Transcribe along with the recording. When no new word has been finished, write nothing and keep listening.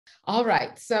All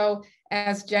right, so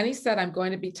as Jenny said, I'm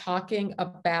going to be talking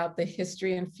about the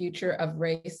history and future of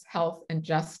race, health, and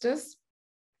justice.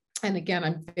 And again,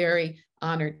 I'm very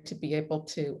honored to be able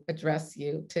to address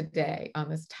you today on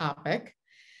this topic.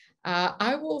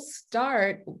 I will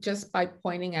start just by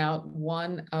pointing out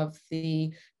one of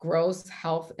the gross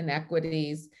health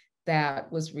inequities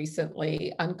that was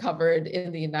recently uncovered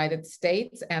in the United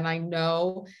States. And I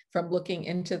know from looking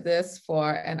into this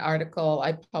for an article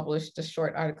I published, a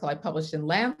short article I published in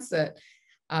Lancet,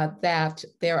 that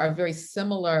there are very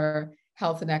similar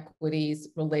health inequities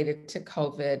related to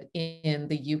COVID in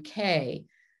the UK.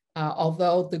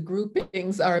 Although the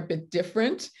groupings are a bit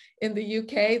different in the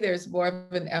UK, there's more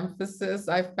of an emphasis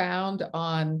I've found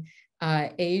on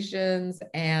Asians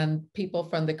and people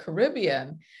from the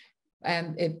Caribbean.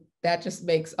 And that just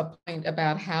makes a point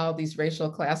about how these racial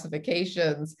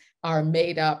classifications are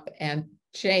made up and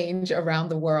change around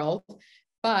the world.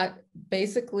 But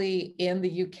basically in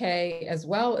the UK, as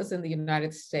well as in the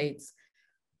United States,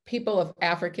 people of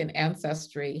African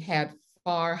ancestry had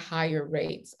far higher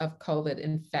rates of COVID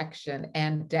infection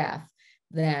and death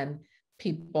than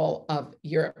people of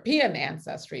European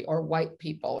ancestry, or white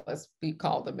people, as we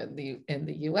call them in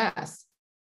the US.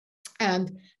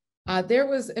 And there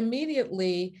was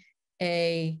immediately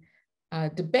a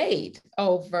debate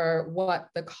over what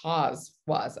the cause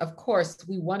was. Of course,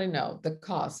 we want to know the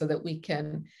cause so that we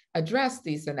can address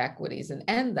these inequities and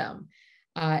end them.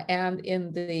 And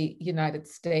in the United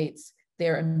States,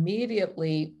 there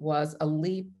immediately was a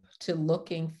leap to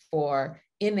looking for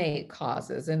innate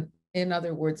causes. And in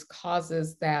other words,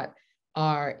 causes that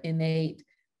are innate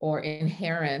or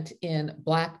inherent in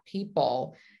Black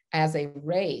people as a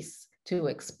race to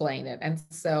explain it. And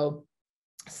so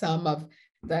some of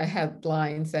the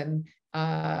headlines and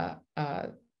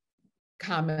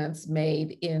comments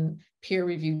made in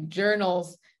peer-reviewed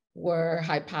journals were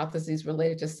hypotheses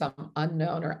related to some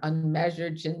unknown or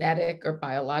unmeasured genetic or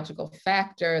biological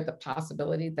factor, the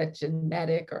possibility that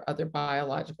genetic or other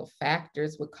biological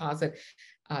factors would cause it,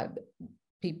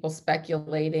 people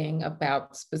speculating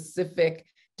about specific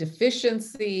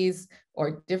deficiencies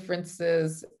or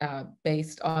differences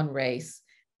based on race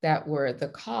that were the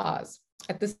cause.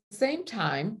 At the same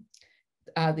time,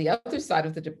 the other side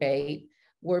of the debate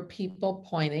were people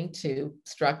pointing to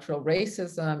structural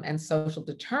racism and social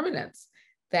determinants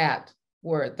that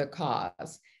were the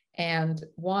cause. And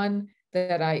one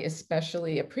that I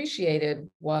especially appreciated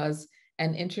was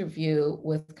an interview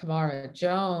with Kamara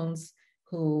Jones,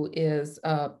 who is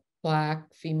a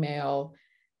Black female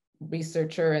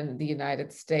researcher in the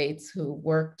United States who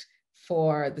worked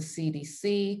for the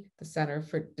CDC, the Center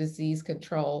for Disease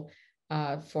Control,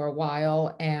 for a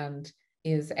while, and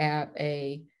is at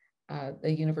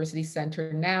the University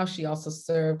Center now. She also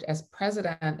served as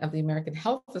president of the American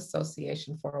Health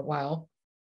Association for a while.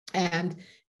 And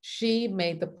she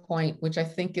made the point, which I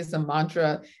think is a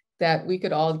mantra that we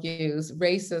could all use: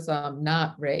 racism,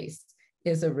 not race,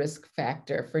 is a risk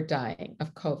factor for dying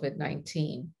of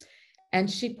COVID-19. And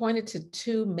she pointed to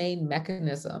two main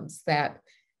mechanisms that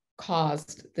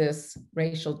caused this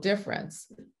racial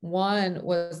difference. One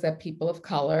was that people of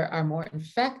color are more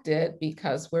infected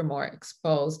because we're more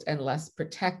exposed and less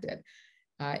protected.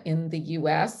 In the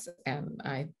US, and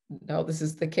I know this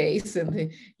is the case in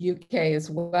the UK as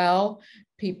well,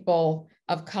 people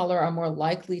of color are more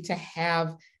likely to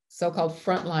have so-called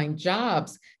frontline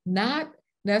jobs, not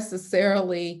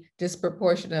necessarily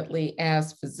disproportionately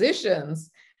as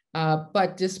physicians,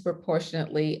 but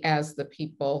disproportionately as the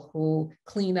people who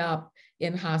clean up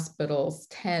in hospitals,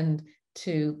 tend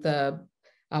to the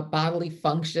bodily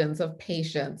functions of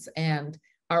patients, and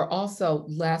are also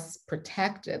less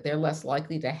protected. They're less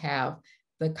likely to have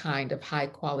the kind of high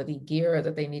quality gear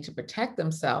that they need to protect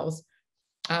themselves.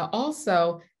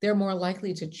 Also, they're more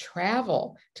likely to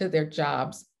travel to their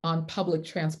jobs on public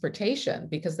transportation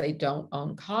because they don't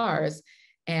own cars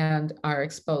and are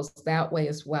exposed that way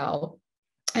as well.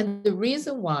 And the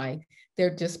reason why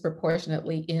they're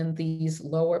disproportionately in these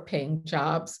lower paying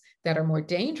jobs that are more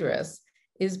dangerous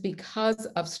is because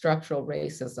of structural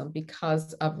racism,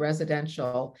 because of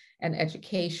residential and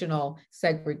educational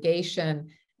segregation,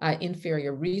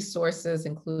 inferior resources,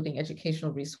 including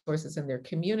educational resources in their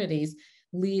communities,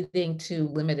 leading to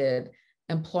limited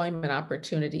employment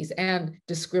opportunities and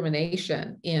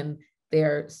discrimination in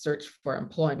their search for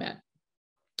employment.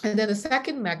 And then the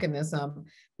second mechanism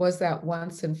was that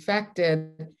once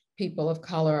infected, people of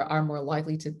color are more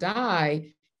likely to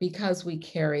die because we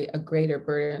carry a greater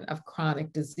burden of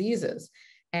chronic diseases.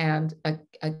 And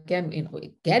again,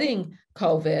 getting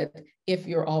COVID, if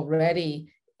you're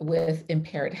already with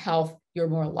impaired health, you're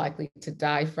more likely to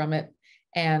die from it.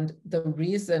 And the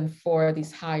reason for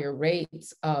these higher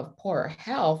rates of poorer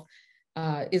health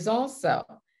is also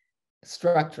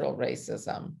structural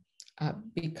racism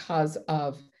because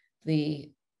of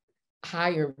the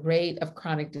higher rate of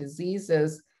chronic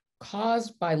diseases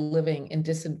caused by living in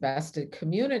disinvested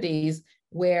communities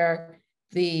where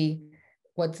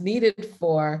what's needed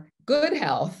for good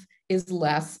health is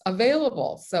less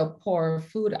available. So poor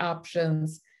food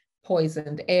options,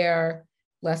 poisoned air,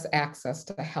 less access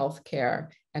to healthcare,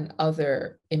 and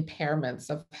other impairments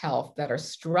of health that are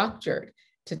structured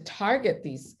to target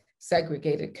these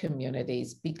segregated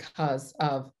communities because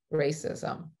of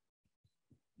racism.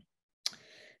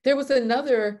 There was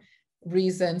another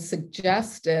reason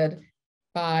suggested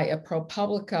by a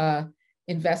ProPublica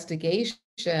investigation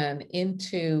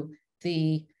into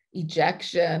the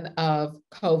ejection of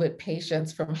COVID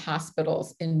patients from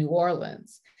hospitals in New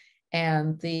Orleans.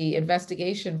 And the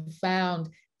investigation found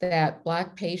that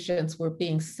Black patients were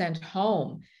being sent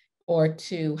home or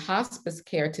to hospice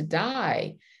care to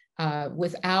die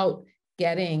without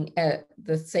getting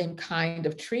the same kind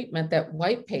of treatment that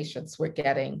white patients were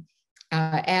getting,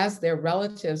 as their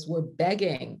relatives were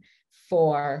begging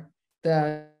for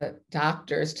the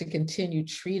doctors to continue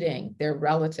treating their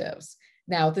relatives.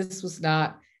 Now, this was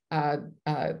not an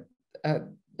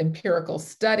empirical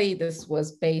study. This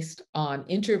was based on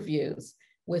interviews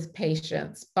with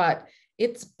patients, but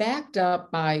it's backed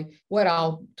up by what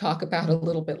I'll talk about a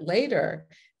little bit later,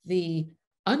 the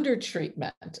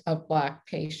undertreatment of Black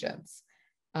patients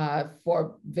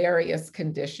for various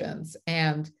conditions.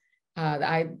 And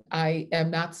I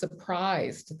am not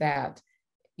surprised that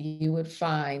you would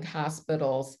find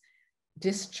hospitals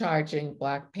discharging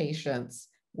Black patients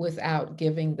without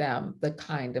giving them the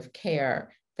kind of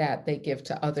care that they give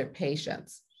to other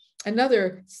patients.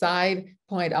 Another side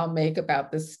point I'll make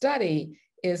about this study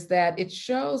is that it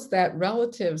shows that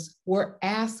relatives were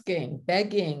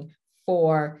begging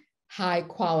for high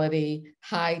quality,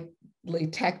 highly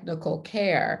technical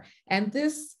care. And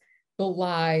this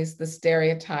belies the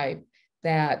stereotype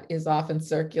that is often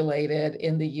circulated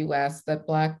in the US that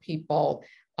Black people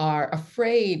are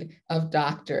afraid of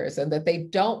doctors and that they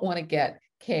don't want to get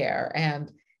care,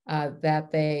 and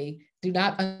that they do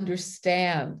not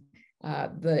understand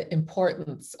the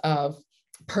importance of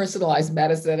personalized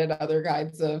medicine and other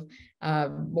kinds of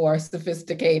more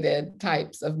sophisticated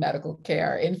types of medical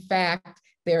care. In fact,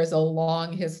 there's a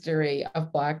long history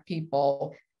of Black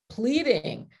people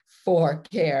pleading for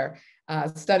care.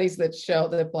 Studies that show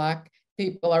that Black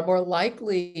people are more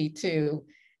likely to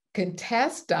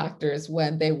contest doctors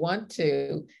when they want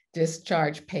to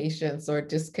discharge patients or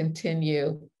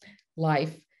discontinue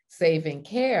life-saving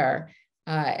care.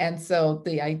 And so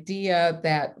the idea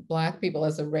that Black people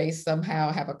as a race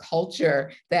somehow have a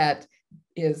culture that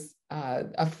is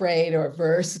afraid or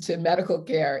averse to medical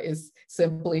care is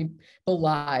simply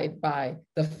belied by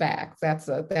the facts. That's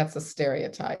a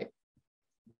stereotype.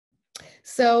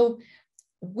 So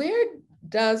where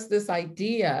does this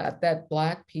idea that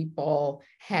Black people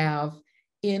have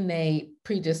innate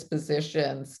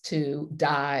predispositions to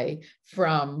die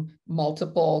from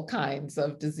multiple kinds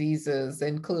of diseases,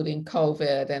 including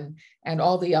COVID and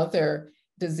all the other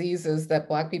diseases that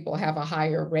Black people have a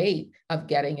higher rate of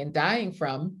getting and dying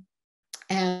from?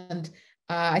 And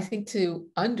I think to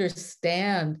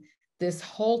understand this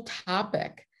whole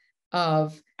topic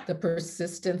of the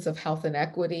persistence of health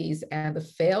inequities and the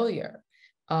failure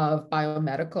of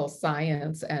biomedical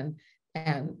science and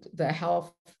the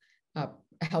health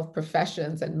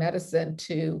professions and medicine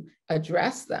to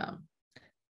address them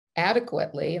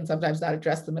adequately, and sometimes not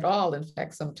address them at all. In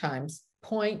fact, sometimes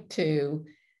point to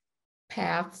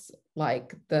paths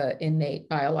like the innate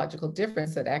biological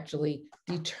difference that actually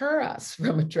deter us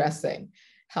from addressing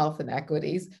health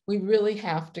inequities. We really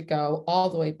have to go all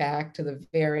the way back to the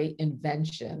very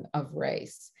invention of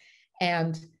race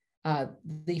and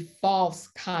the false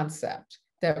concept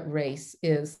that race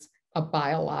is a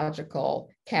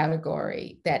biological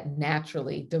category that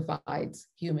naturally divides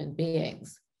human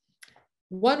beings.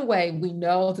 One way we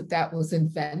know that that was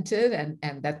invented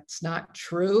and that's not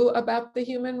true about the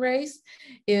human race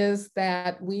is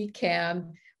that we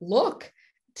can look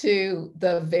to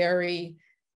the very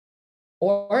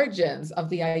origins of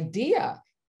the idea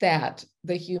that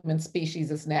the human species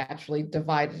is naturally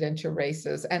divided into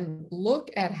races and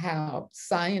look at how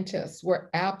scientists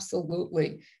were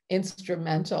absolutely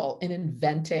instrumental in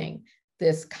inventing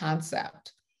this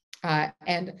concept.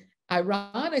 And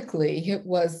ironically, it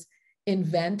was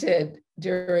invented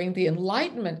during the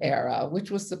Enlightenment era,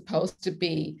 which was supposed to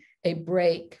be a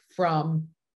break from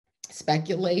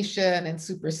speculation and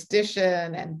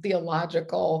superstition and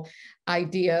theological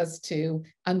ideas to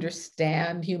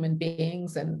understand human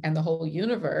beings and the whole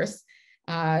universe.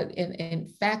 In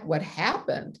fact, what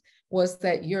happened was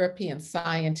that European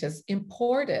scientists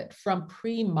imported from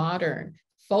pre-modern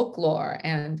folklore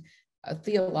and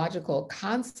theological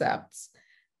concepts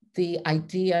the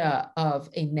idea of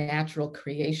a natural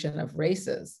creation of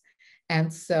races.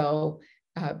 And so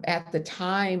at the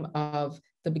time of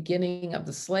the beginning of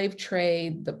the slave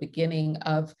trade, the beginning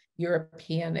of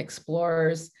European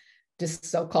explorers,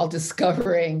 so-called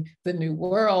discovering the New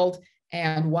World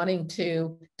and wanting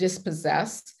to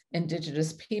dispossess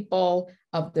indigenous people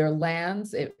of their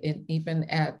lands, even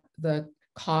at the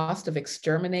cost of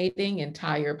exterminating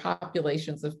entire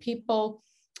populations of people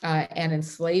and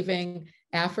enslaving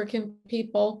African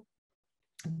people,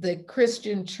 the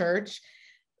Christian church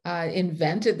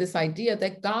invented this idea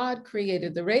that God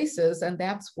created the races, and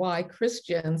that's why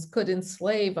Christians could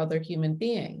enslave other human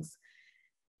beings.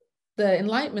 The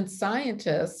Enlightenment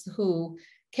scientists who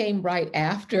came right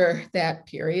after that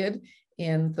period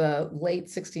in the late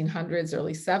 1600s,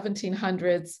 early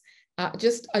 1700s,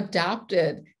 just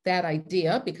adopted that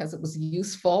idea because it was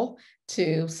useful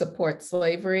to support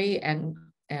slavery and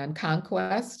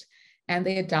conquest. And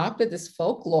they adopted this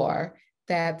folklore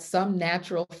that some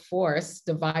natural force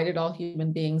divided all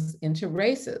human beings into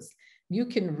races. You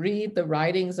can read the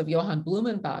writings of Johann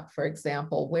Blumenbach, for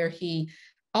example, where he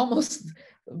almost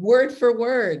word for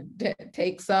word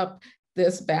takes up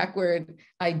this backward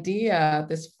idea,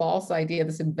 this false idea,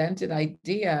 this invented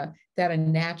idea that a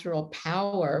natural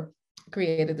power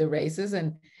created the races.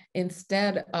 And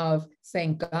instead of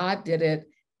saying God did it,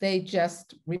 they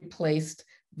just replaced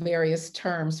various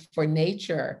terms for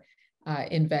nature,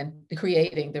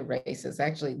 creating the races.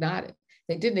 Actually,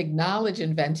 they didn't acknowledge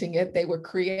inventing it, they were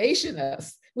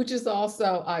creationists, which is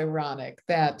also ironic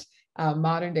that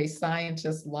modern day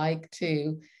scientists like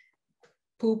to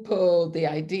poo-poo the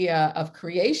idea of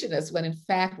creationists, when in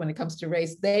fact, when it comes to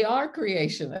race, they are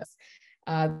creationists.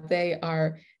 They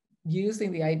are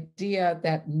using the idea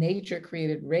that nature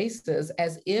created races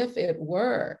as if it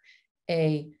were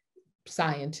a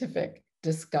scientific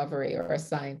discovery or a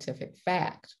scientific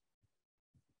fact.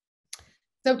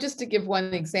 So just to give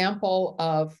one example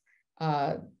of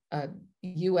a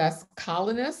US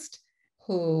colonist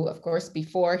who, of course,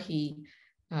 before he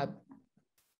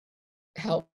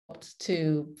helped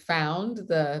to found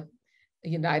the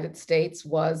United States,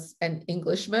 was an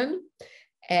Englishman.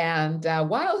 And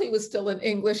while he was still an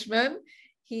Englishman,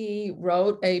 he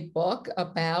wrote a book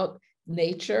about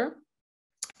nature.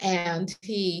 And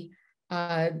he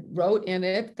wrote in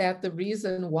it that the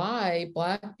reason why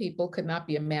Black people could not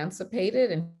be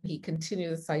emancipated, and he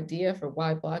continued this idea for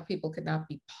why Black people could not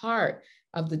be part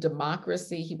of the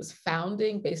democracy he was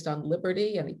founding based on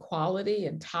liberty and equality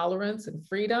and tolerance and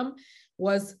freedom,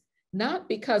 was not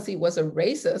because he was a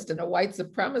racist and a white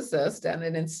supremacist and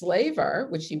an enslaver,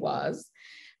 which he was,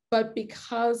 but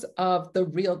because of the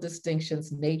real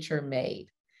distinctions nature made.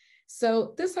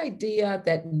 So this idea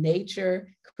that nature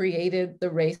created the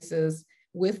races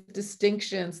with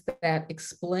distinctions that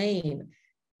explain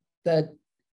the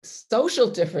social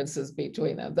differences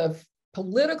between them, the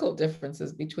political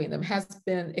differences between them, has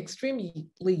been extremely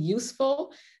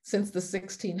useful since the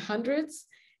 1600s,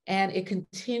 and it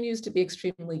continues to be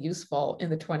extremely useful in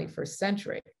the 21st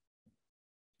century.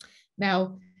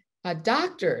 Now,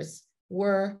 doctors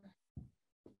were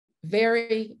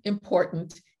very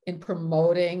important in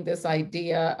promoting this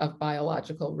idea of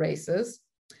biological races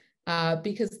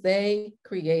because they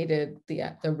created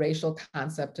the racial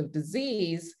concept of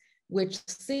disease, which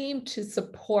seemed to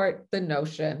support the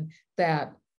notion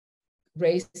that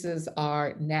races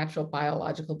are natural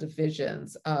biological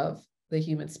divisions of the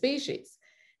human species.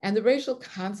 And the racial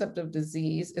concept of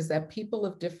disease is that people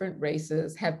of different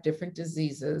races have different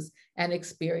diseases and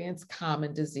experience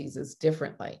common diseases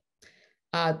differently.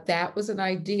 That was an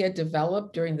idea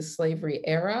developed during the slavery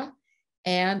era,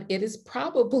 and it is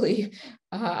probably,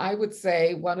 I would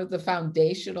say, one of the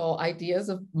foundational ideas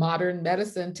of modern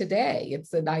medicine today.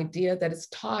 It's an idea that is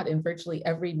taught in virtually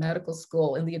every medical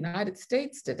school in the United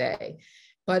States today,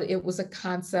 but it was a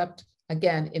concept,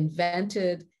 again,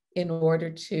 invented in order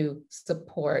to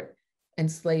support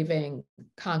enslaving,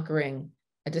 conquering,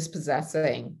 and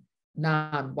dispossessing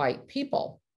non-white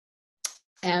people.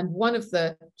 And one of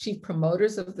the chief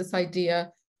promoters of this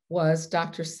idea was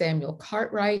Dr. Samuel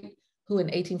Cartwright, who in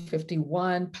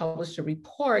 1851 published a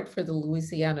report for the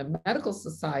Louisiana Medical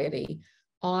Society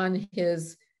on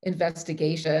his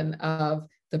investigation of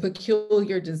the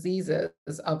peculiar diseases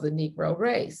of the Negro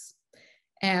race.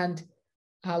 And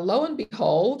Lo and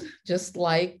behold, just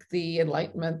like the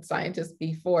Enlightenment scientists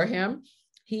before him,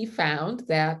 he found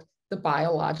that the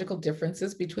biological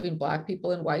differences between Black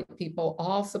people and white people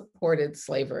all supported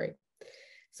slavery.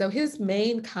 So his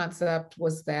main concept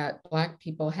was that Black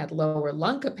people had lower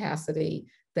lung capacity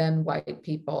than white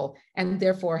people, and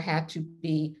therefore had to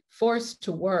be forced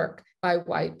to work by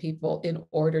white people in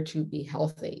order to be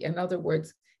healthy. In other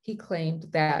words, he claimed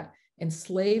that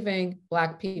enslaving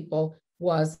Black people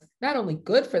was not only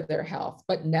good for their health,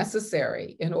 but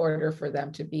necessary in order for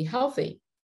them to be healthy.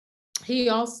 He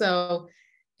also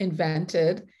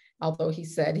invented, although he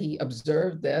said he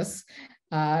observed this,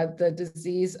 the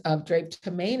disease of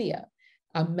drapetomania,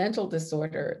 a mental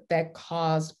disorder that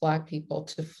caused Black people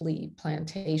to flee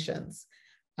plantations.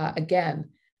 Again,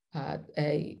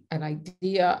 an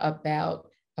idea about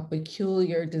a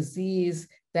peculiar disease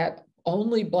that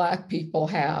only Black people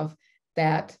have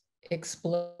that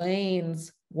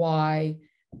explains why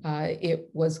it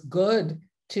was good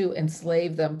to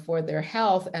enslave them for their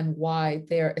health and why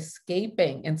their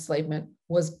escaping enslavement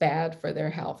was bad for their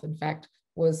health. In fact,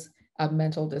 was a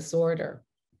mental disorder.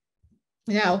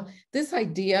 Now, this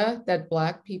idea that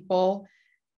Black people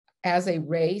as a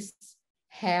race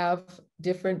have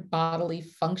different bodily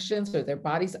functions, or their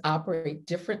bodies operate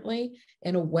differently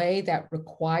in a way that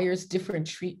requires different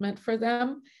treatment for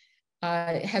them,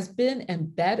 has been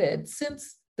embedded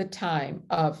since the time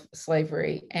of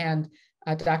slavery and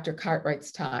Dr.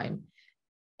 Cartwright's time,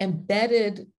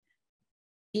 embedded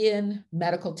in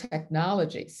medical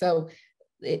technology. So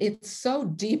it's so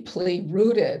deeply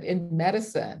rooted in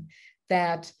medicine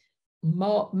that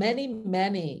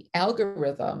many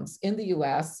algorithms in the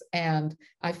US, and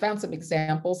I found some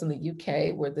examples in the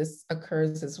UK where this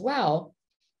occurs as well,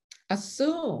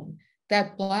 assume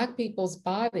that Black people's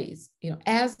bodies,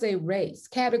 as a race,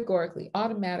 categorically,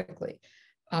 automatically,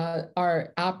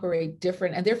 operate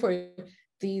different, and therefore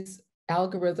these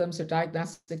algorithms or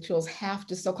diagnostic tools have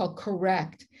to so-called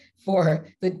correct for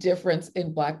the difference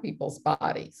in Black people's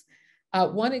bodies.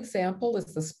 One example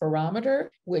is the spirometer,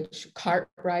 which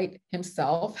Cartwright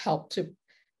himself helped to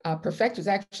perfect. It was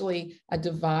actually a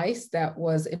device that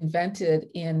was invented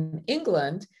in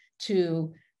England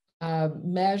to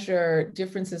measure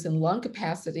differences in lung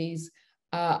capacities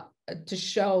to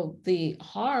show the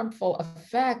harmful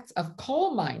effects of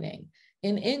coal mining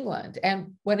in England.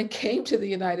 And when it came to the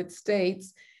United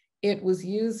States, it was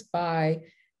used by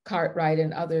Cartwright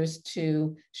and others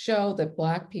to show that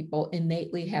Black people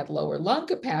innately had lower lung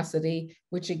capacity,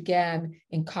 which again,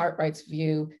 in Cartwright's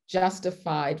view,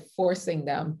 justified forcing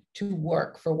them to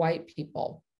work for white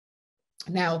people.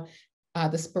 Now,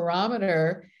 the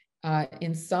spirometer,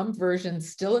 in some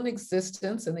versions still in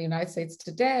existence in the United States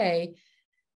today,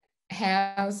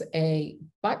 has a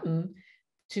button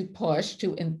to push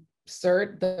to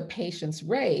insert the patient's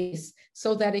race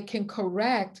so that it can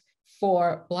correct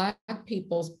for Black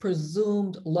people's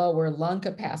presumed lower lung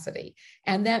capacity.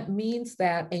 And that means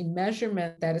that a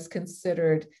measurement that is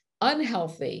considered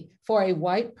unhealthy for a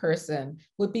white person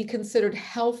would be considered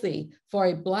healthy for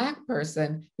a Black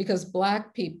person, because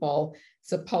Black people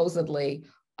supposedly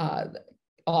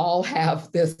all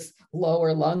have this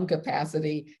lower lung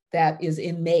capacity that is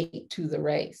innate to the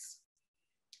race.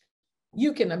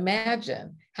 You can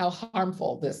imagine how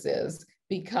harmful this is,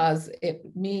 because it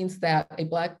means that a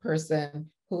Black person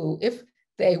who, if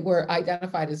they were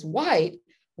identified as white,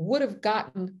 would have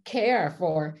gotten care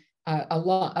for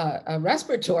a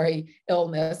respiratory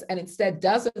illness, and instead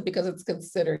doesn't because it's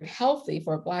considered healthy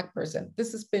for a Black person.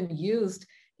 This has been used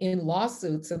in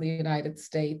lawsuits in the United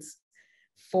States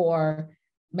for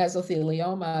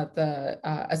mesothelioma, the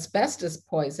asbestos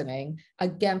poisoning,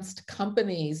 against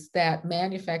companies that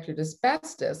manufactured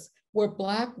asbestos, where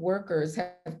Black workers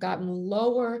have gotten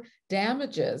lower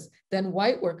damages than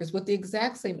white workers with the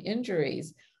exact same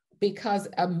injuries, because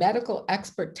a medical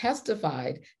expert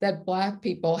testified that Black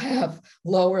people have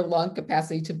lower lung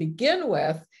capacity to begin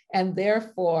with, and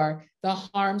therefore the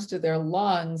harms to their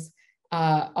lungs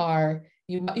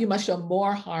you must show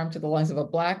more harm to the lungs of a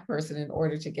Black person in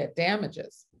order to get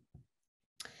damages.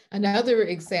 Another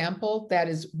example that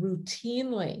is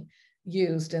routinely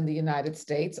used in the United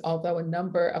States, although a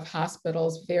number of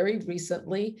hospitals very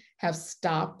recently have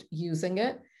stopped using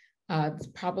it, it's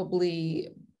probably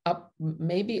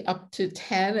maybe up to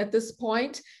 10 at this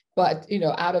point, but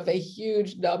out of a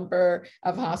huge number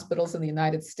of hospitals in the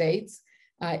United States.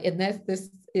 And this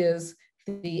is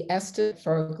the estimate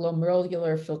for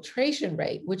glomerular filtration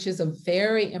rate, which is a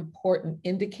very important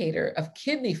indicator of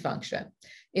kidney function.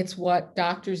 It's what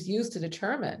doctors use to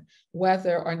determine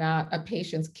whether or not a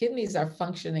patient's kidneys are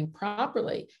functioning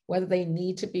properly, whether they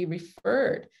need to be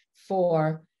referred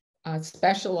for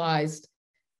specialized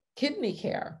kidney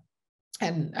care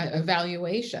and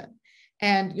evaluation.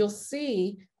 And you'll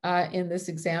see in this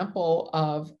example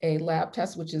of a lab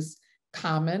test, which is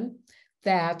common,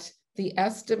 that the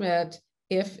estimate,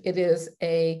 if it is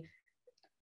a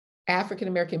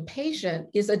African-American patient,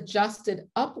 is adjusted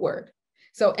upward.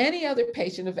 So any other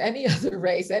patient of any other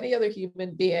race, any other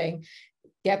human being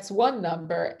gets one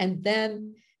number, and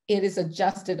then it is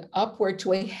adjusted upward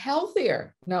to a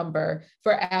healthier number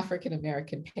for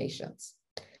African-American patients.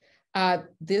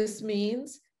 This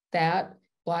means that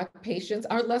Black patients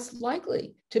are less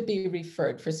likely to be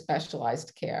referred for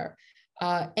specialized care.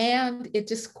 And it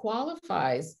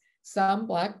disqualifies some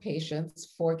Black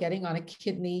patients for getting on a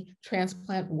kidney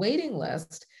transplant waiting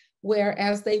list,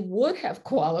 whereas they would have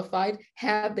qualified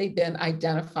had they been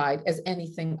identified as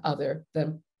anything other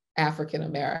than African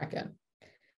American.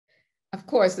 Of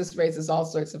course, this raises all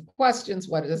sorts of questions.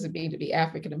 What does it mean to be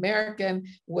African American?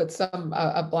 Would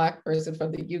a Black person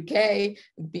from the UK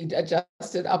be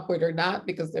adjusted upward or not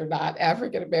because they're not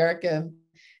African American?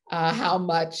 How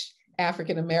much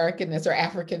African Americanness or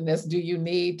Africanness do you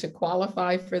need to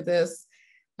qualify for this?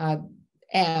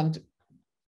 And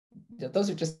those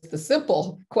are just the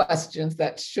simple questions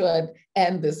that should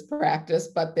end this practice,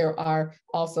 but there are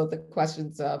also the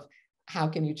questions of how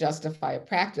can you justify a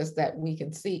practice that we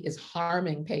can see is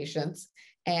harming patients,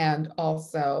 and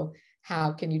also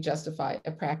how can you justify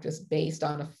a practice based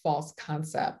on a false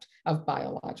concept of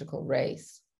biological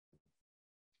race?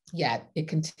 Yet it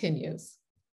continues.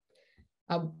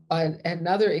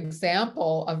 Another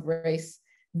example of race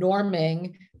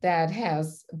norming that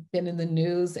has been in the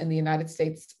news in the United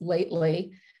States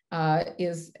lately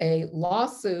is a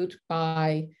lawsuit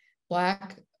by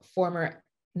Black former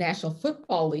National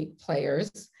Football League players.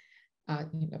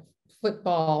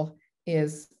 Football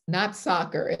is not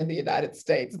soccer in the United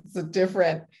States. It's a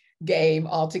different game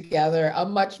altogether, a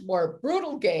much more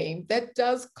brutal game that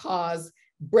does cause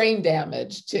brain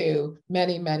damage to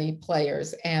many, many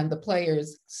players. And the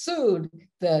players sued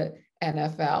the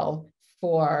NFL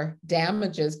for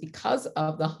damages because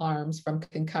of the harms from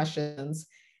concussions.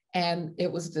 And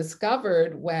it was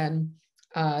discovered when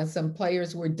some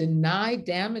players were denied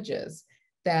damages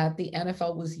that the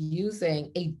NFL was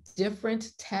using a different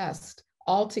test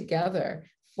altogether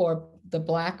for the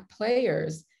Black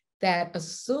players that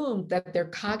assumed that their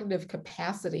cognitive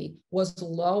capacity was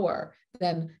lower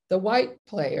than the white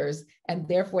players, and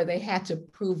therefore they had to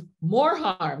prove more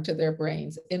harm to their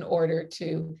brains in order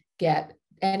to get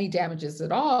any damages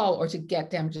at all, or to get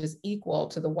damages equal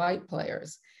to the white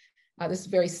players. This is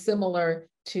very similar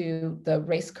to the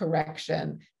race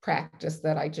correction practice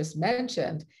that I just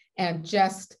mentioned. And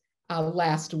just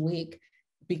last week,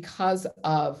 because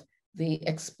of the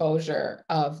exposure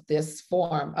of this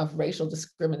form of racial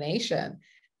discrimination,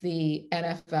 the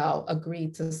NFL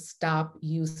agreed to stop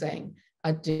using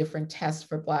a different test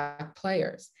for Black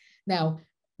players. Now,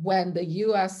 when the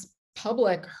US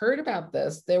public heard about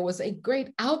this, there was a great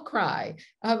outcry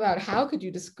about how could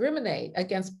you discriminate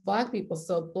against Black people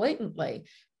so blatantly,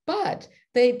 but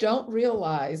they don't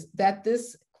realize that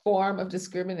this form of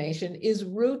discrimination is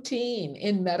routine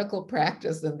in medical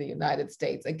practice in the United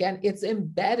States. Again, it's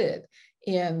embedded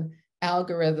in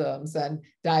algorithms and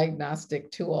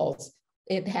diagnostic tools.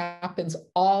 It happens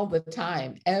all the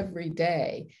time, every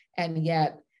day, and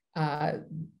yet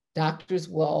doctors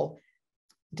will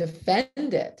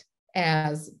defend it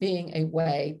as being a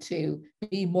way to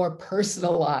be more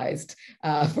personalized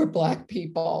for Black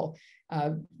people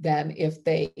than if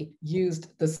they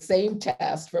used the same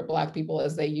test for Black people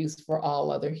as they used for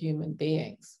all other human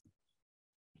beings.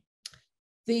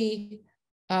 The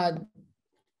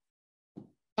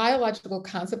biological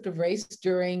concept of race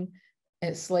during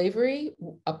slavery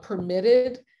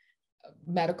permitted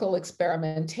medical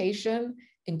experimentation,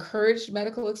 encouraged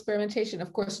medical experimentation.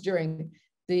 Of course, during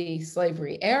the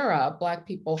slavery era, Black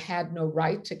people had no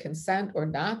right to consent or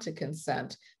not to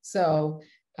consent. So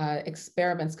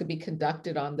experiments could be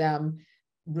conducted on them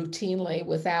routinely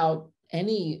without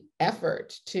any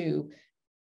effort to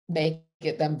make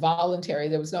them voluntary.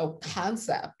 There was no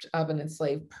concept of an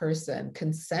enslaved person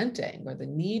consenting or the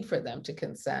need for them to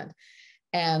consent.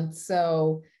 And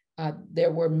so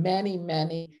there were many,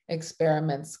 many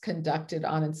experiments conducted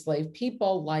on enslaved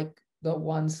people, like the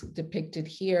ones depicted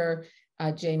here,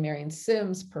 J. Marion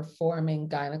Sims performing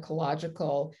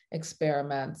gynecological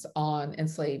experiments on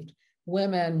enslaved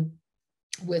women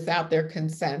without their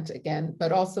consent, again,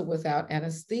 but also without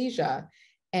anesthesia.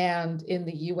 And in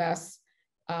the US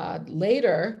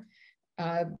later,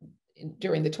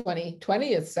 during the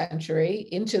 20th century,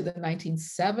 into the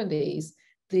 1970s,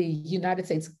 the United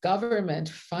States government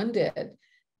funded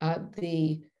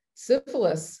the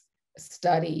syphilis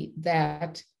study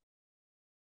that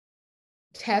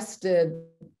tested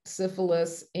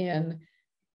syphilis in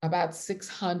about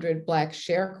 600 Black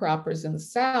sharecroppers in the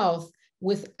South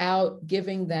without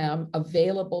giving them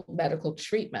available medical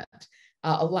treatment,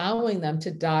 allowing them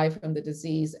to die from the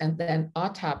disease and then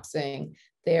autopsying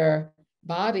their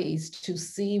bodies to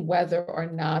see whether or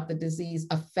not the disease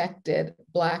affected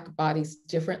Black bodies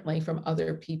differently from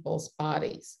other people's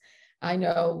bodies. I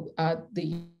know in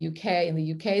the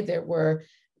UK, there were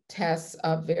tests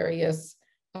of various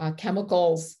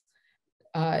chemicals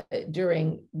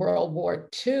during World War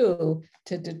II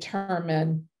to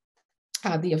determine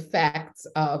the effects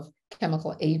of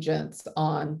chemical agents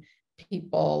on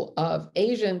people of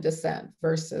Asian descent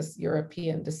versus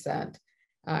European descent.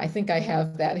 I think I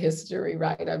have that history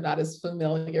right. I'm not as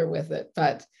familiar with it,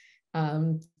 but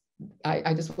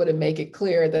I just want to make it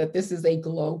clear that this is a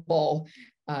global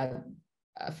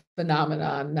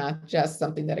phenomenon, not just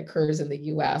something that occurs in the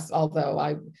US, although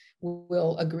I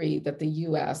will agree that the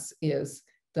US is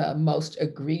the most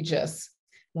egregious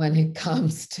when it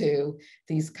comes to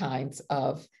these kinds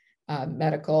of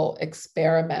medical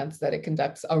experiments that it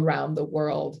conducts around the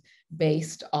world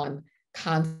based on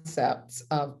concepts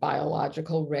of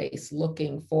biological race,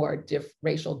 looking for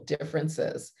racial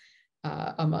differences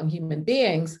among human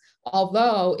beings,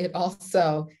 although it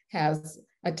also has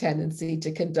a tendency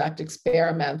to conduct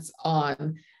experiments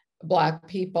on Black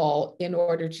people in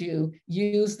order to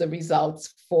use the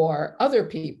results for other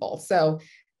people. So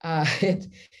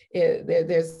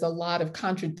there's a lot of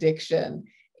contradiction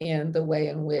in the way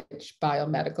in which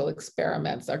biomedical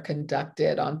experiments are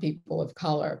conducted on people of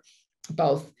color,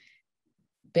 both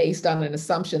based on an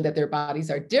assumption that their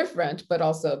bodies are different, but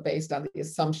also based on the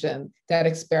assumption that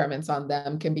experiments on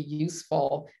them can be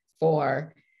useful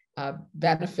for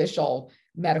beneficial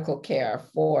medical care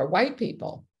for white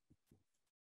people.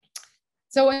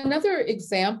 So another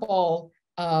example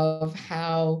of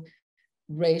how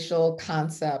racial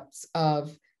concepts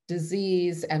of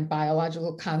disease and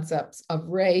biological concepts of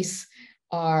race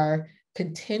are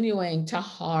continuing to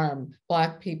harm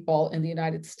Black people in the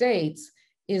United States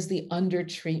is the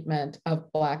undertreatment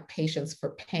of Black patients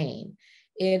for pain.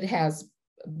 It has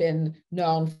been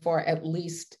known for at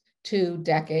least 2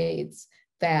 decades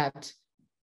that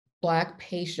Black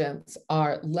patients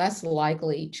are less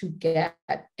likely to get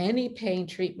any pain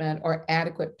treatment or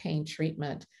adequate pain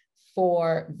treatment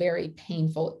for very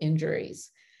painful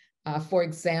injuries. For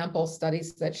example,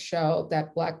 studies that show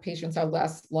that Black patients are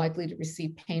less likely to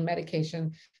receive pain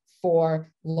medication for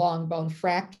long bone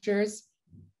fractures.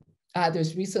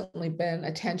 There's recently been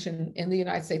attention in the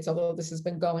United States, although this has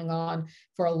been going on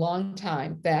for a long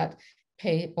time, that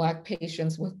Black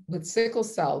patients with sickle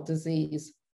cell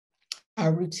disease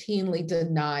are routinely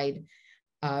denied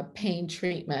pain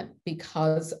treatment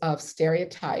because of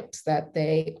stereotypes that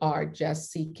they are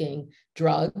just seeking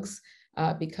drugs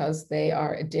because they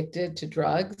are addicted to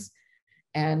drugs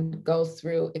and go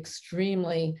through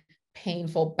extremely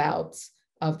painful bouts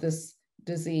of this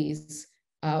disease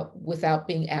without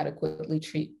being adequately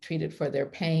treated for their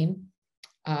pain.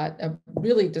 A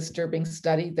really disturbing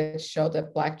study that showed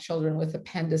that Black children with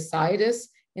appendicitis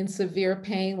in severe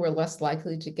pain were less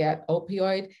likely to get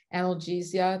opioid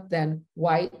analgesia than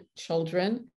white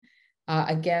children.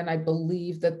 Again, I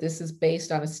believe that this is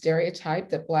based on a stereotype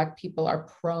that Black people are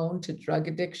prone to drug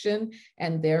addiction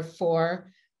and therefore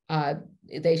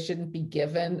they shouldn't be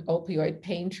given opioid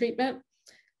pain treatment.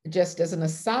 Just as an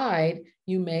aside,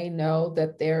 you may know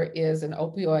that there is an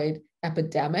opioid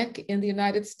epidemic in the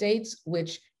United States,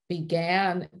 which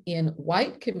began in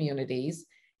white communities.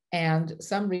 And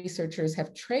some researchers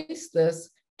have traced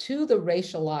this to the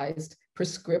racialized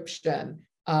prescription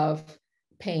of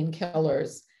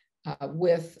painkillers,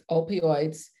 with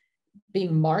opioids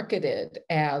being marketed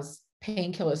as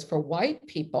painkillers for white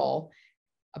people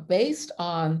based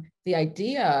on the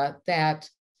idea that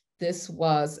this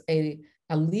was a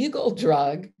legal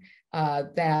drug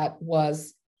that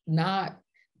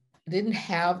didn't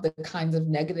have the kinds of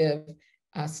negative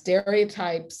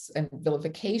stereotypes and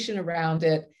vilification around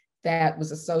it that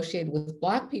was associated with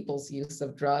Black people's use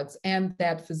of drugs, and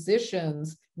that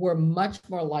physicians were much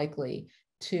more likely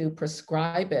to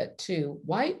prescribe it to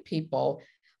white people,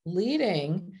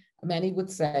 leading, many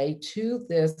would say, to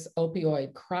this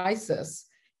opioid crisis,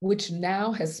 which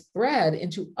now has spread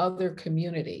into other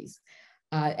communities.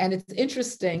 And it's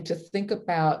interesting to think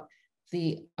about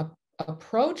the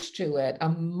approach to it, a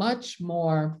much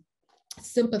more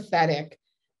sympathetic,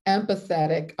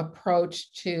 empathetic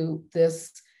approach to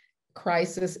this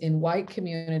crisis in white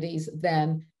communities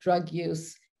than drug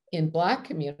use in Black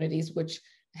communities, which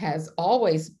has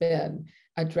always been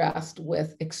addressed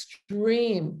with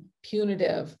extreme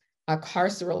punitive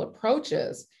carceral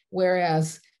approaches,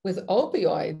 whereas with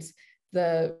opioids,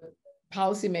 the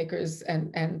policymakers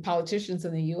and politicians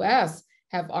in the US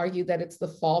have argued that it's the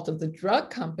fault of the drug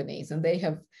companies, and they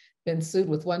have been sued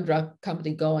with one drug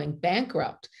company going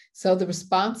bankrupt. So the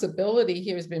responsibility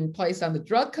here has been placed on the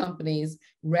drug companies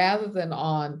rather than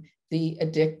on the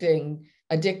addiction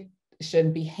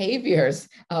behaviors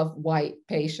of white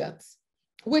patients,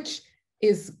 which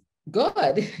is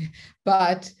good,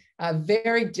 but a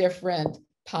very different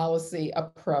policy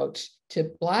approach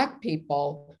to Black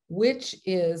people, which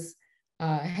is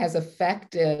has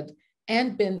affected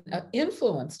and been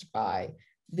influenced by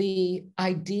the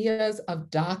ideas of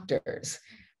doctors,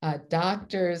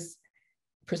 doctors'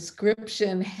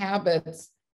 prescription habits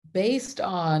based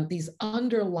on these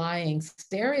underlying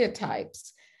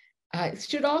stereotypes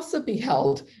should also be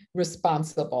held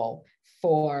responsible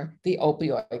for the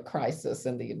opioid crisis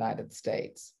in the United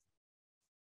States.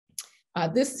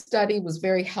 This study was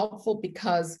very helpful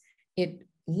because it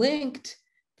linked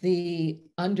the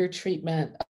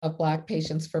undertreatment of Black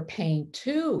patients for pain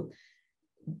to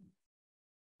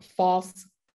false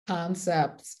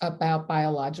concepts about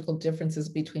biological differences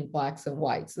between Blacks and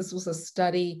whites. This was a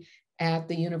study at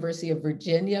the University of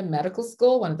Virginia Medical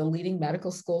School, one of the leading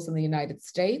medical schools in the United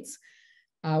States,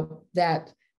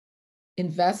 that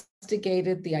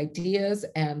investigated the ideas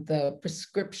and the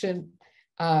prescription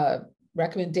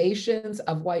recommendations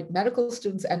of white medical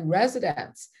students and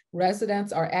residents.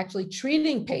 Residents are actually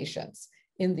treating patients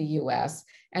in the US,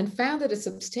 and found that a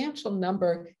substantial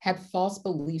number had false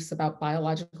beliefs about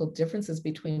biological differences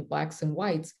between Blacks and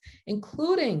whites,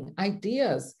 including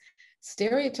ideas,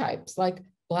 stereotypes like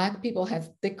Black people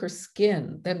have thicker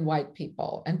skin than white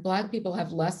people, and Black people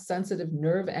have less sensitive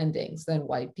nerve endings than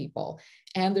white people.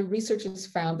 And the researchers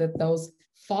found that those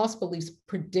false beliefs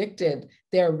predicted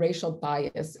their racial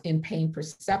bias in pain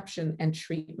perception and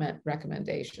treatment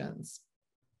recommendations.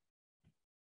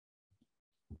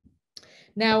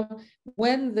 Now,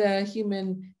 when the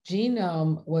human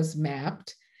genome was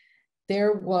mapped,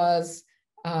 there was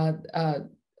a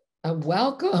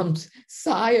welcomed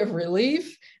sigh of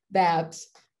relief that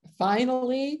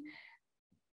finally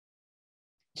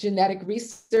genetic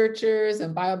researchers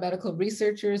and biomedical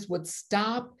researchers would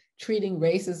stop treating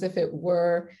race as if it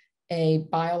were a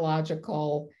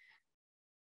biological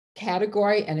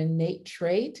category, an innate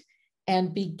trait,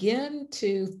 and begin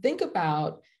to think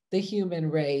about the human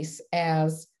race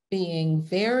as being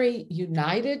very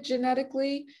united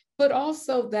genetically, but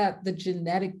also that the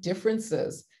genetic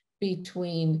differences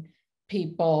between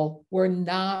people were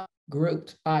not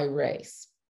grouped by race.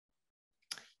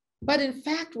 But in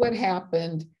fact, what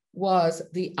happened was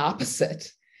the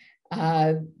opposite.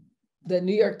 The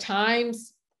New York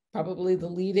Times, probably the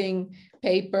leading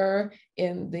paper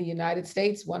in the United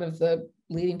States, one of the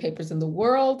leading papers in the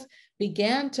world,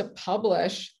 began to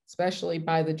publish, especially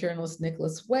by the journalist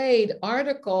Nicholas Wade,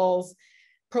 articles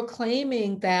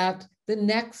proclaiming that the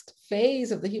next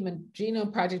phase of the Human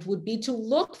Genome Project would be to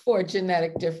look for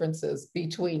genetic differences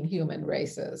between human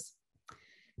races.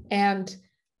 And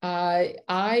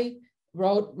I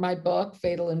wrote my book,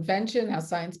 Fatal Invention: How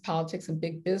Science, Politics, and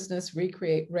Big Business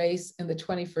Recreate Race in the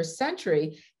 21st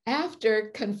Century,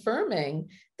 after confirming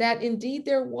that indeed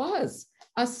there was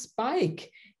a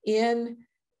spike in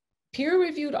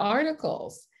peer-reviewed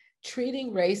articles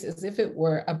treating race as if it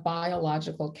were a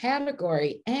biological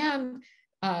category, and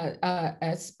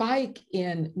a spike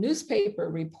in newspaper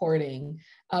reporting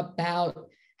about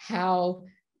how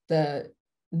the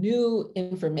new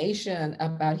information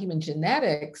about human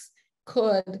genetics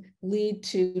could lead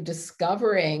to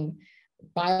discovering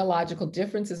biological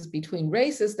differences between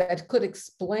races that could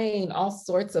explain all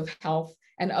sorts of health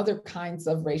and other kinds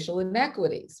of racial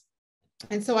inequities.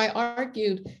 And so I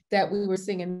argued that we were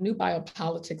seeing a new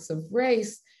biopolitics of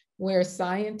race, where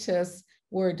scientists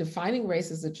were defining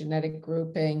race as a genetic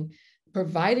grouping,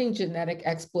 providing genetic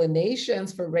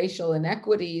explanations for racial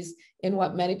inequities in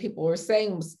what many people were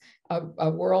saying was a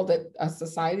world, a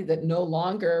society that no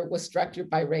longer was structured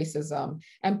by racism.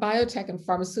 And biotech and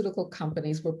pharmaceutical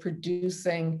companies were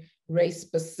producing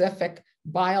race-specific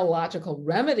biological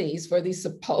remedies for these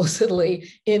supposedly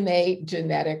innate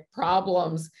genetic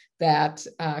problems that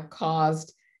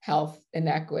caused health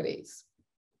inequities.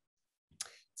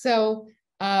 So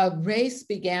race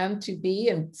began to be,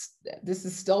 and this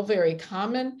is still very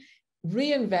common,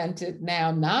 reinvented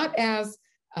now, not as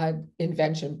an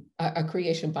invention, a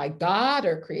creation by God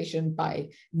or creation by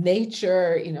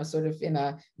nature, sort of in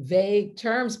a vague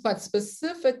terms, but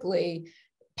specifically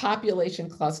population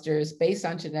clusters based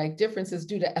on genetic differences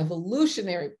due to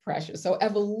evolutionary pressure. So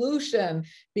evolution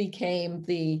became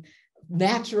the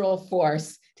natural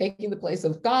force, taking the place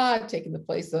of God, taking the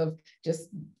place of just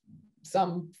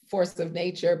some force of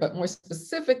nature, but more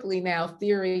specifically now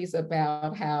theories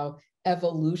about how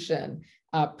evolution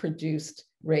produced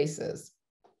races.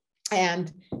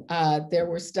 And there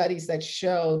were studies that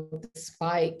showed the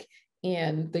spike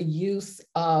in the use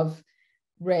of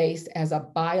race as a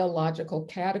biological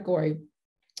category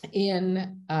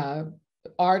in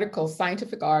articles,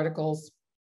 scientific articles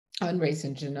on race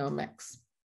and genomics.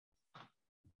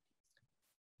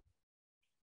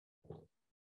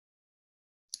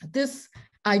 This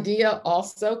idea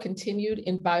also continued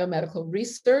in biomedical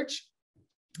research.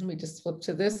 Let me just flip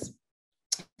to this.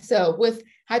 So with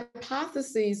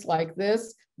hypotheses like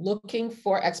this, looking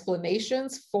for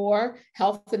explanations for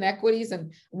health inequities,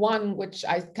 and one which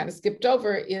I kind of skipped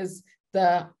over is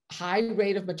the high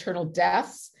rate of maternal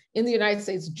deaths in the United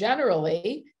States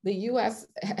generally. The US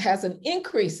has a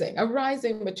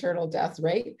rising maternal death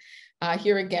rate.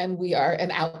 Here again, we are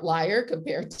an outlier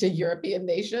compared to European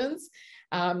nations.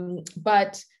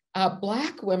 But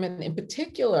Black women in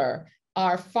particular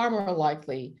are far more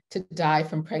likely to die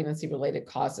from pregnancy-related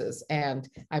causes. And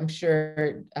I'm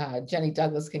sure Jenny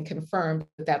Douglas can confirm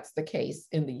that that's the case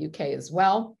in the UK as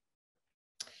well.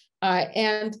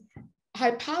 And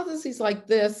hypotheses like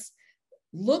this,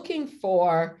 looking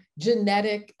for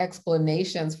genetic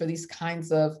explanations for these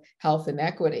kinds of health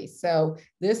inequities. So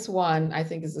this one, I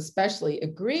think, is especially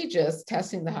egregious,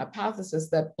 testing the hypothesis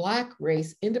that Black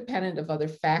race, independent of other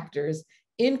factors,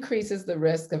 increases the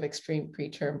risk of extreme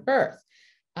preterm birth.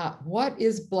 What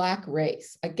is Black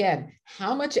race? Again,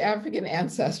 how much African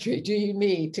ancestry do you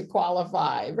need to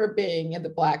qualify for being in the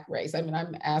Black race? I mean,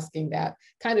 I'm asking that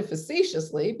kind of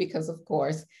facetiously because, of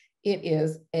course, it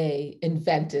is an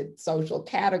invented social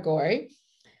category.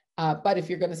 But if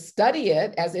you're going to study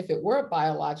it as if it were a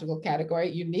biological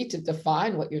category, you need to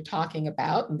define what you're talking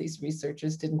about. And these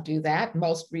researchers didn't do that.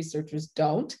 Most researchers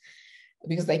don't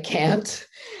because they can't.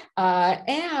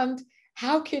 And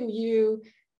how can you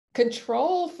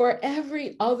control for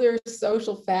every other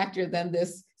social factor than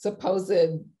this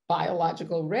supposed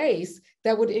biological race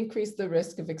that would increase the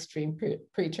risk of extreme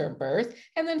preterm birth?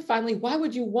 And then finally, why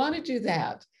would you want to do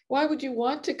that? Why would you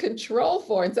want to control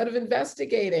for instead of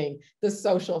investigating the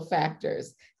social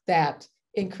factors that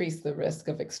increase the risk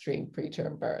of extreme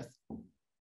preterm birth?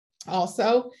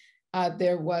 Also,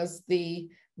 there was the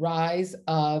rise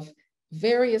of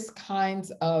various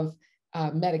kinds of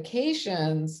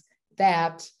medications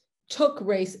that took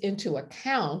race into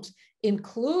account,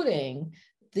 including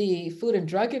the Food and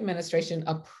Drug Administration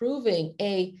approving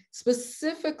a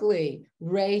specifically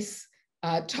race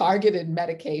targeted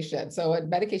medication. So a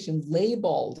medication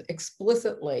labeled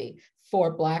explicitly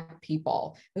for Black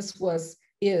people. This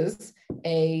is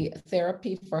a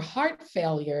therapy for heart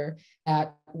failure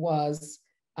that was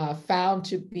found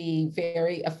to be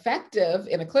very effective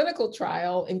in a clinical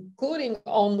trial, including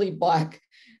only Black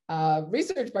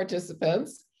research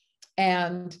participants,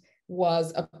 and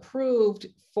was approved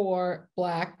for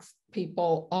Black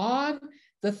people on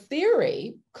the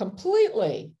theory,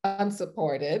 completely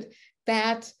unsupported,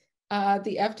 that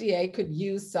the FDA could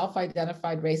use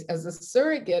self-identified race as a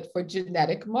surrogate for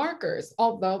genetic markers.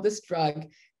 Although this drug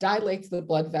dilates the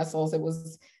blood vessels, it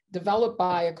was developed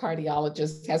by a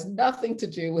cardiologist, has nothing to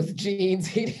do with genes.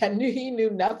 He knew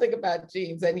nothing about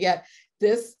genes, and yet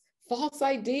this false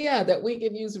idea that we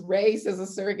can use race as a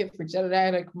surrogate for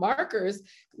genetic markers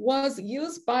was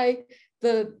used by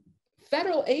the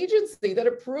federal agency that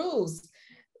approves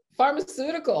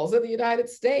pharmaceuticals in the United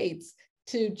States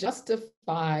to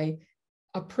justify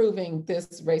approving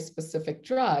this race-specific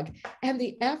drug. And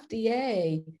the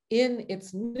FDA, in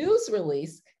its news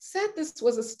release, said this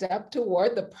was a step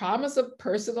toward the promise of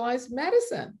personalized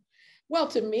medicine. Well,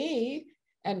 to me,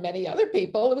 and many other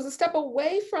people, it was a step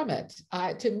away from it.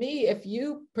 To me, if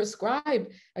you prescribe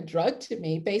a drug to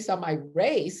me based on my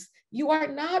race, you are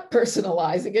not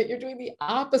personalizing it. You're doing the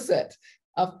opposite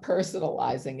of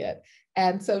personalizing it.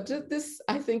 And so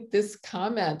I think this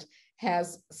comment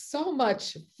has so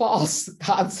much false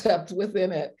concept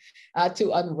within it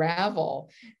to unravel,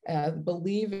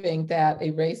 believing that a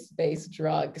race-based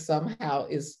drug somehow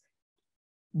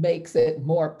makes it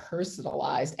more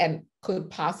personalized and could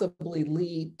possibly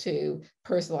lead to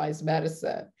personalized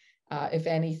medicine. If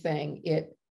anything,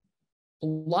 it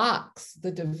blocks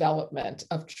the development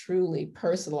of truly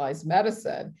personalized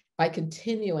medicine by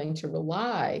continuing to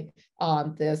rely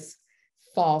on this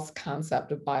false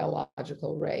concept of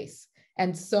biological race.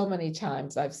 And so many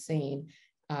times I've seen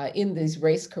in these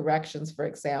race corrections, for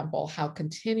example, how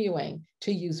continuing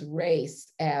to use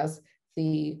race as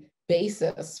the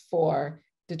basis for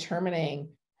determining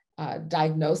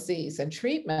diagnoses and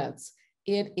treatments,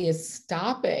 it is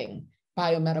stopping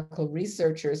biomedical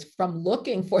researchers from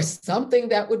looking for something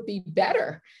that would be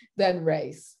better than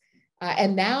race.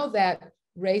 And now that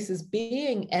race is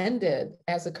being ended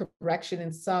as a correction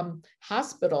in some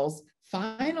hospitals,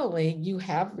 finally, you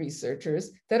have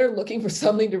researchers that are looking for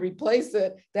something to replace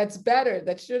it that's better,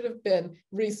 that should have been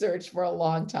researched for a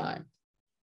long time.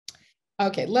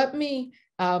 Okay, let me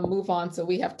move on so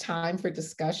we have time for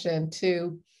discussion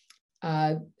to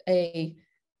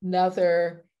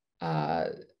another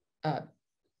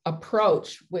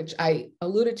approach, which I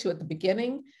alluded to at the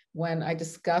beginning when I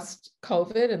discussed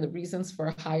COVID and the reasons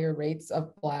for higher rates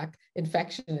of Black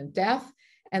infection and death.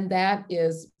 And that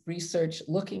is research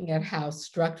looking at how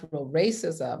structural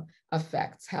racism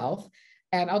affects health.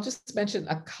 And I'll just mention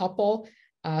a couple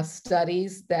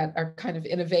studies that are kind of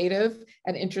innovative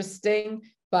and interesting,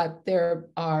 but there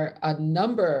are a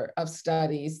number of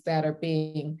studies that are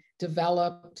being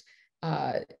developed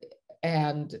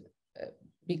and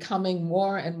becoming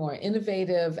more and more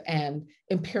innovative and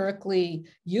empirically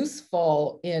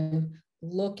useful in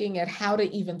looking at how to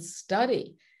even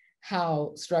study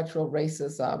how structural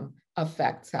racism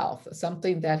affects health,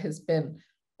 something that has been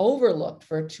overlooked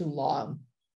for too long.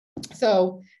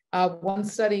 So one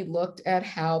study looked at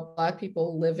how Black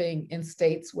people living in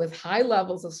states with high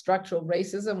levels of structural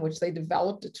racism, which they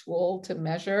developed a tool to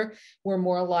measure, were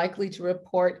more likely to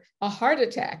report a heart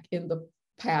attack in the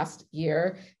past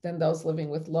year than those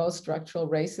living with low structural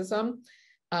racism.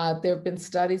 There have been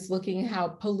studies looking at how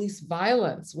police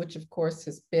violence, which of course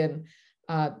has been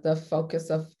the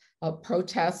focus of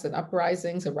protests and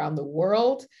uprisings around the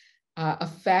world,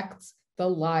 affects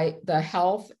the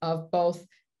health of both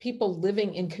people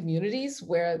living in communities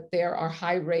where there are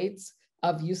high rates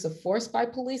of use of force by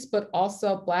police, but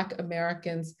also Black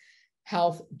Americans'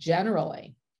 health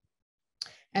generally.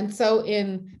 And so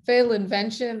in Fatal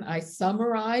Invention, I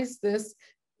summarize this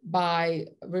by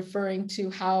referring to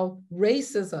how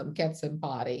racism gets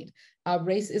embodied.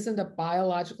 Race isn't a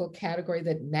biological category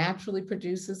that naturally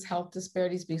produces health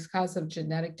disparities because of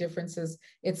genetic differences.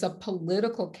 It's a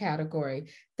political category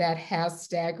that has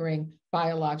staggering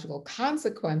biological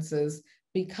consequences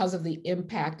because of the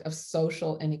impact of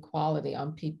social inequality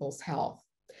on people's health.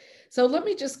 So let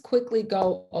me just quickly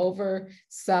go over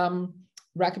some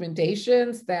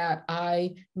recommendations that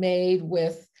I made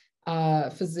with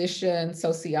a physician,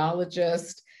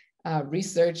 sociologist,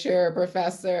 researcher,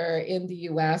 professor in the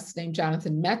US named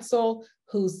Jonathan Mossell,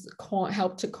 who's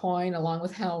helped to coin, along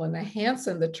with Helena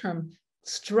Hansen, the term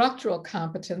structural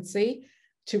competency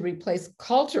to replace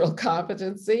cultural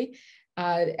competency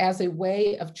as a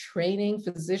way of training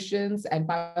physicians and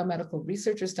biomedical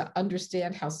researchers to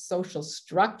understand how social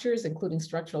structures, including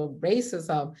structural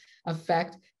racism,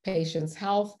 affect patients'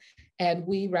 health. And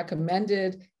we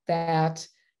recommended that,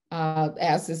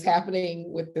 as is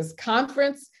happening with this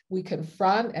conference, we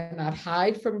confront and not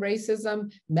hide from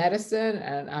racism, medicine,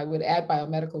 and I would add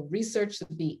biomedical research to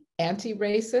be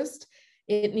anti-racist.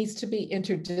 It needs to be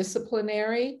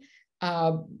interdisciplinary.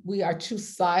 We are too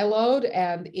siloed,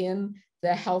 and in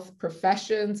the health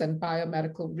professions and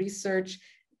biomedical research,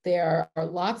 there are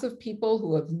lots of people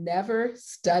who have never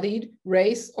studied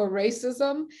race or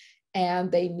racism,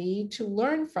 and they need to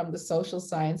learn from the social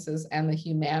sciences and the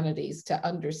humanities to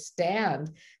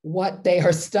understand what they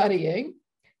are studying.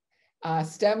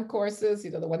 STEM courses,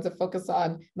 the ones that focus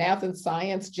on math and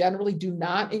science, generally do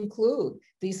not include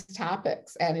these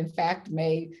topics, and in fact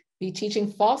may be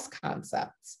teaching false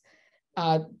concepts.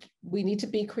 We need to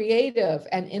be creative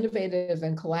and innovative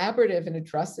and collaborative in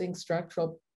addressing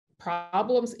structural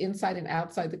problems inside and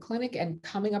outside the clinic and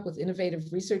coming up with innovative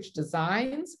research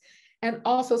designs, and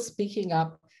also speaking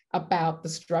up about the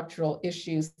structural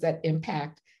issues that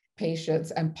impact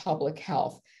patients and public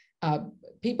health.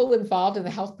 People involved in the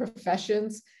health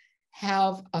professions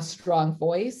have a strong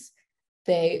voice.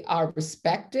 They are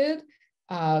respected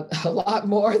a lot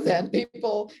more than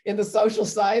people in the social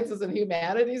sciences and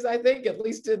humanities, I think, at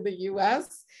least in the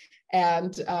US.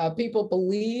 And people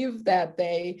believe that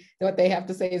what they have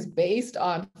to say is based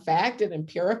on fact and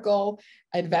empirical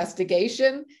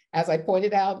investigation. As I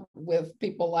pointed out with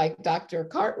people like Dr.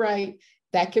 Cartwright,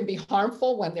 that can be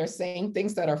harmful when they're saying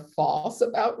things that are false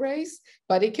about race,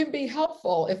 but it can be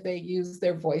helpful if they use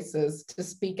their voices to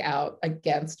speak out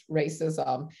against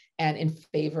racism and in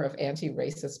favor of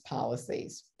anti-racist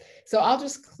policies. So I'll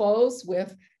just close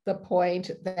with the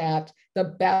point that the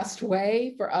best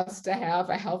way for us to have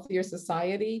a healthier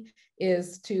society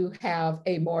is to have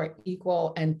a more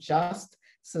equal and just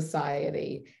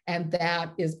society. And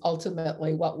that is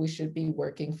ultimately what we should be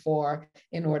working for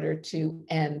in order to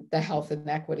end the health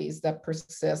inequities that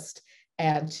persist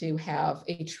and to have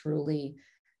a truly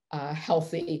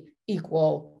healthy,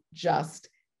 equal, just,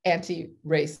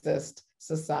 anti-racist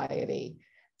society.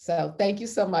 So thank you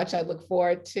so much. I look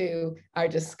forward to our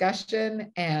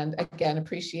discussion and again,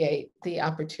 appreciate the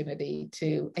opportunity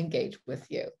to engage with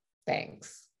you.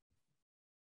 Thanks.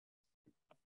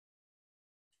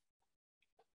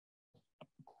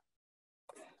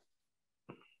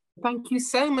 Thank you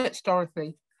so much,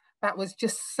 Dorothy. That was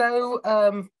just so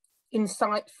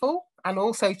insightful and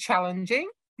also challenging.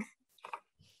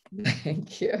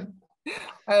 Thank you.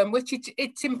 Which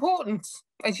it's important,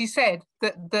 as you said,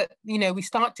 that you know, we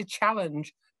start to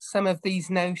challenge some of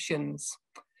these notions.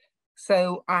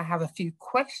 So I have a few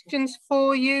questions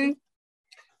for you.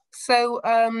 So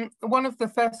one of the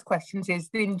first questions is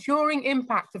the enduring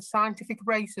impact of scientific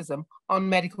racism on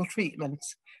medical treatment.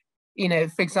 You know,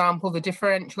 for example, the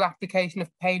differential application of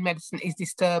pain medicine is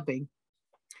disturbing.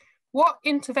 What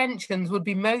interventions would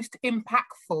be most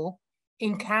impactful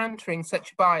in countering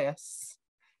such bias?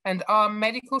 And are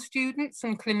medical students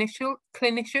and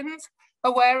clinicians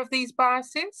aware of these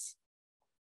biases?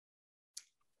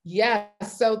 Yes,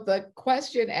 so the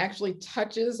question actually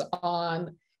touches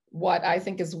on what I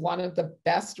think is one of the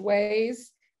best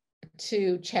ways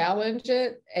to challenge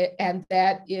it, and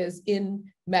that is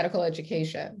in medical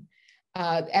education.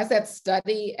 As that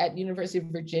study at University of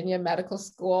Virginia Medical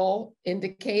School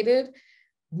indicated,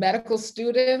 medical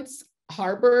students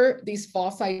harbor these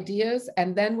false ideas,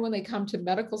 and then when they come to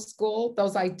medical school,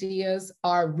 those ideas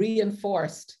are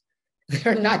reinforced.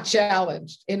 They're not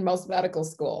challenged in most medical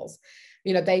schools.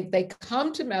 You know, they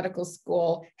come to medical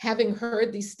school having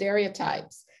heard these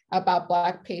stereotypes about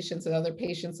Black patients and other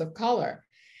patients of color.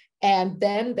 And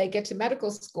then they get to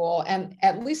medical school, and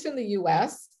at least in the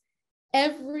US,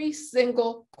 every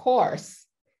single course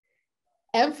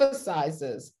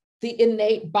emphasizes the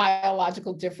innate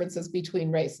biological differences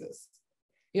between races.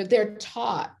 You know, they're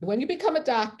taught when you become a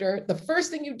doctor, the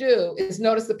first thing you do is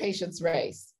notice the patient's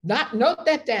race, note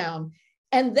that down,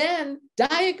 and then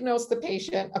diagnose the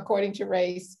patient according to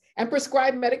race and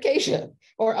prescribe medication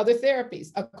or other therapies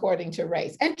according to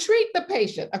race and treat the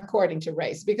patient according to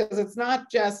race, because it's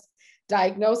not just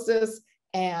diagnosis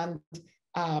and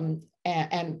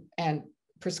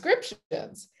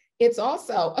prescriptions. It's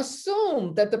also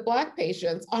assumed that the Black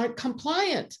patients aren't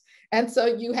compliant. And so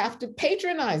you have to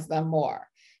patronize them more.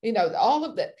 You know, all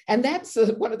of that. And that's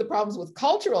one of the problems with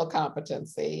cultural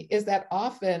competency, is that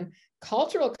often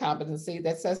cultural competency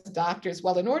that says to doctors,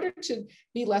 well, in order to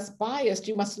be less biased,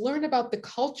 you must learn about the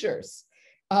cultures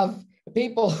of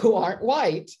people who aren't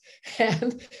white.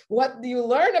 And what you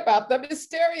learn about them is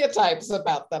stereotypes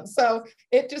about them. So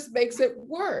it just makes it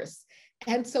worse.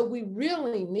 And so we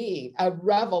really need a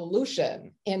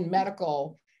revolution in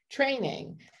medical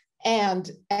training. And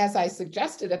as I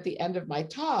suggested at the end of my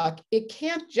talk, it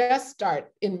can't just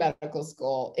start in medical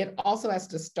school. It also has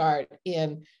to start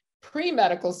in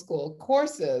pre-medical school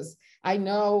courses. I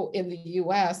know in the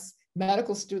US,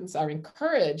 medical students are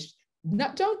encouraged,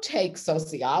 don't take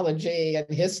sociology and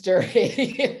history,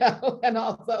 you know, and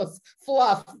all those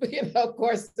fluff, you know,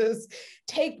 courses.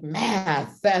 Take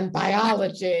math and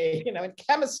biology, you know, and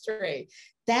chemistry.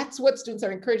 That's what students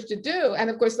are encouraged to do. And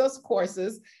of course, those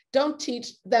courses don't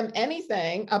teach them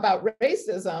anything about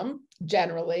racism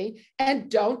generally, and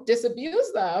don't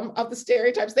disabuse them of the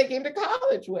stereotypes they came to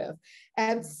college with.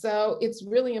 And so it's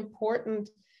really important,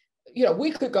 you know,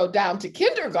 we could go down to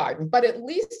kindergarten, but at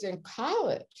least in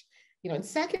college, you know, in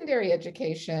secondary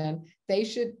education, they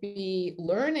should be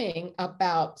learning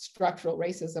about structural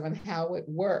racism and how it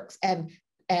works, and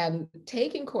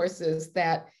taking courses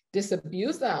that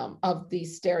disabuse them of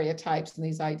these stereotypes and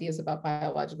these ideas about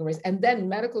biological race. And then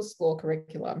medical school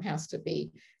curriculum has to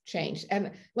be changed.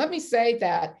 And let me say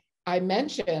that I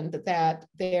mentioned that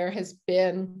there has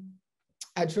been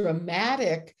a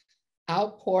dramatic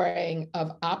outpouring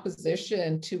of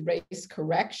opposition to race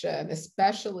correction,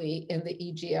 especially in the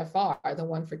EGFR, the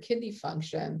one for kidney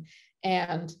function.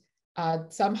 And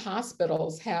some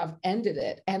hospitals have ended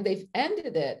it. And they've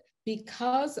ended it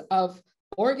because of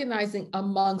organizing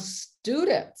among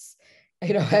students.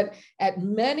 You know, at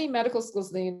many medical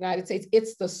schools in the United States,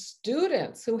 it's the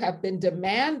students who have been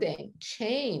demanding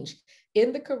change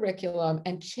in the curriculum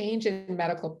and change in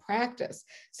medical practice.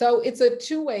 So it's a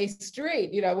two-way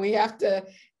street. You know, we have to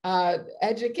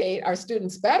educate our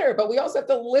students better, but we also have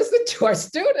to listen to our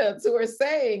students who are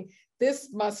saying this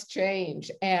must change.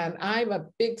 And I'm a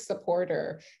big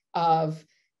supporter of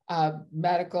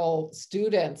medical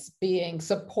students being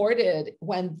supported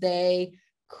when they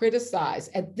criticize,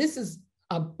 and this is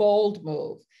a bold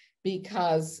move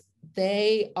because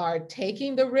they are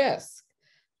taking the risk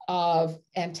of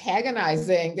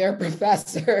antagonizing their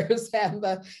professors and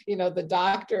the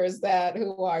doctors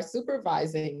who are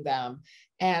supervising them.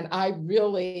 And I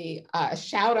really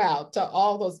shout out to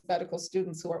all those medical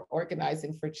students who are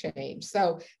organizing for change.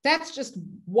 So that's just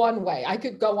one way. I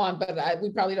could go on, but we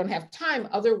probably don't have time,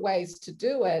 other ways to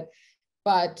do it.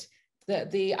 But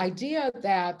the idea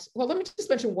that, well, let me just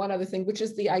mention one other thing, which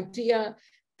is the idea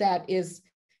that is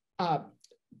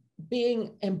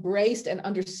being embraced and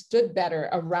understood better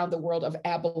around the world of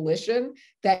abolition,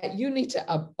 that you need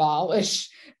to abolish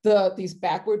these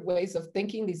backward ways of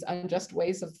thinking, these unjust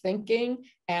ways of thinking,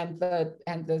 and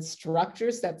the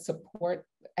structures that support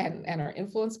and are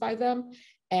influenced by them.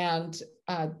 And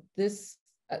this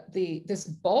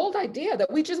bold idea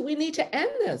that we need to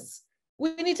end this.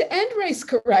 We need to end race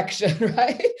correction,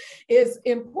 right, is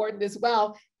important as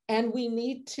well. And we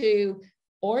need to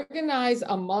organize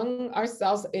among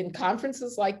ourselves in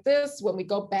conferences like this, when we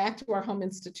go back to our home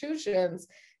institutions,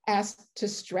 as to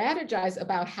strategize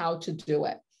about how to do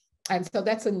it. And so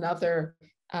that's another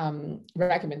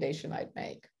recommendation I'd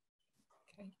make.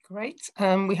 Okay, great.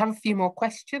 We have a few more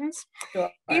questions.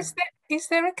 Sure. Is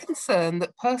there a concern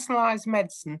that personalized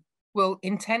medicine will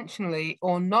intentionally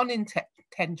or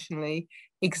non-intentionally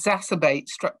exacerbate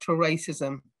structural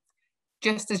racism,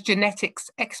 just as genetics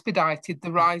expedited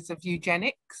the rise of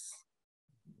eugenics?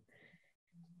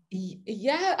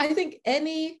 Yeah, I think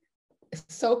any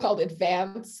so-called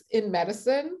advance in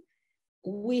medicine,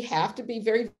 we have to be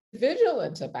very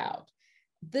vigilant about.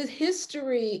 The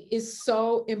history is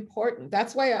so important.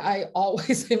 That's why I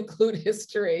always include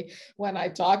history when I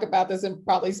talk about this, and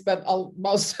probably spent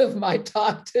most of my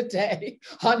talk today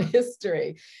on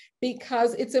history,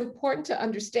 because it's important to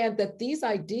understand that these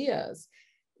ideas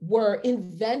were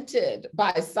invented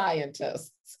by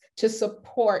scientists to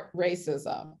support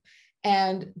racism.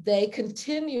 And they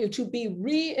continue to be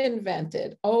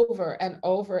reinvented over and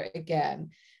over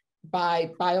again by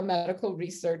biomedical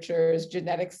researchers,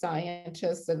 genetic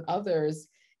scientists, and others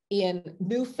in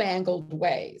newfangled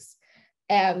ways.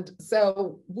 And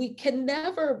so we can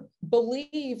never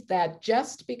believe that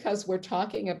just because we're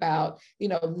talking about,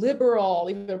 liberal,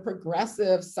 even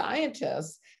progressive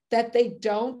scientists, that they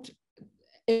don't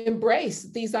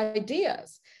embrace these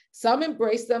ideas. Some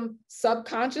embrace them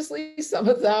subconsciously, some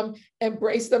of them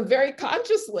embrace them very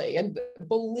consciously and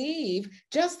believe,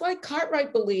 just like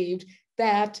Cartwright believed,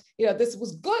 that this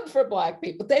was good for Black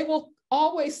people. They will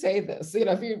always say this.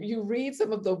 If you read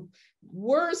some of the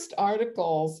worst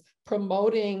articles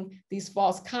promoting these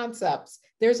false concepts,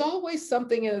 there's always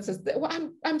something in it that says,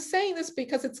 well, I'm saying this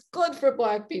because it's good for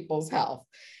Black people's health.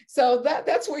 So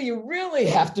that's where you really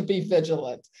have to be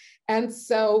vigilant. And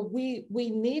so we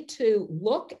need to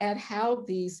look at how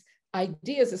these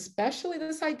ideas, especially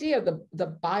this idea,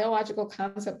 the biological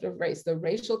concept of race, the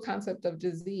racial concept of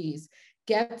disease,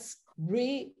 gets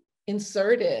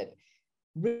reinserted,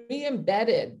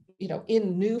 re-embedded,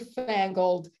 in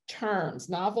newfangled terms,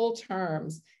 novel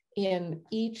terms in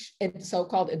each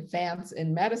so-called advance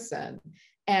in medicine.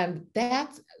 And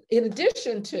that's in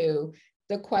addition to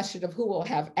the question of who will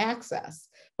have access.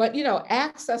 But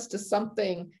access to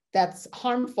something that's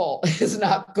harmful is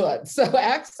not good. So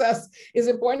access is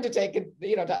important to take it,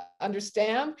 to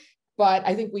understand. But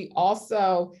I think we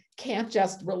also can't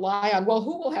just rely on, well,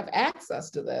 who will have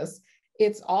access to this?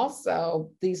 It's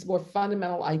also these more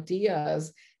fundamental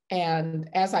ideas. And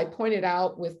as I pointed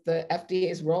out with the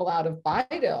FDA's rollout of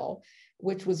BIDIL,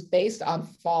 which was based on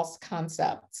false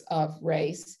concepts of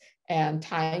race and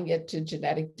tying it to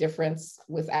genetic difference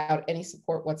without any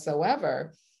support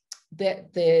whatsoever,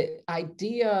 that the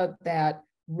idea that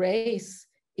race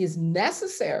is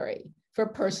necessary for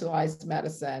personalized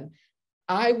medicine,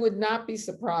 I would not be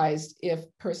surprised if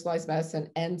personalized medicine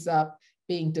ends up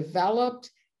being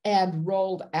developed and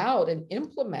rolled out and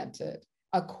implemented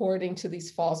according to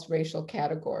these false racial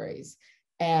categories.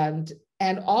 And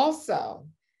also,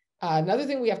 another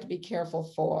thing we have to be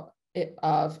careful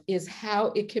of is how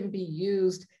it can be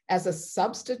used as a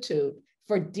substitute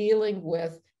for dealing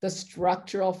with the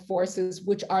structural forces,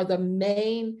 which are the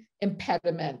main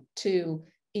impediment to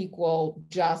equal,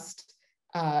 just,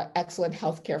 excellent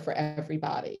healthcare for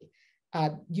everybody.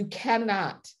 You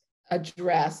cannot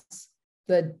address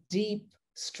the deep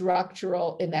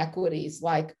structural inequities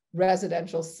like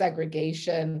residential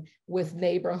segregation with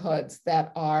neighborhoods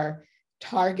that are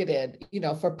targeted,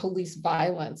 for police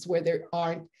violence, where there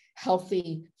aren't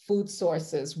healthy food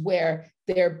sources, where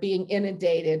they're being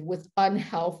inundated with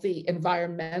unhealthy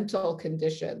environmental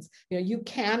conditions. You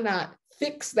cannot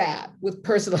fix that with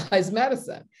personalized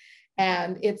medicine.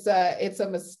 And it's a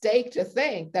mistake to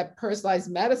think that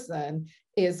personalized medicine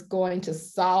is going to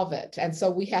solve it. And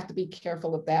so we have to be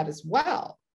careful of that as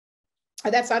well.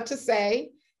 And that's not to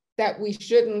say that we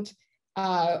shouldn't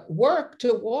work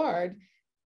toward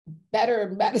better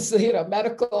medicine,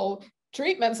 medical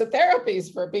treatments and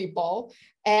therapies for people,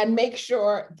 and make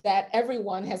sure that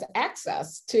everyone has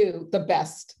access to the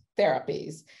best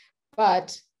therapies.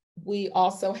 But we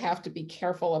also have to be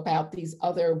careful about these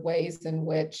other ways in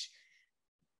which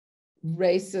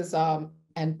racism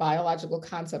and biological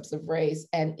concepts of race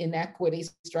and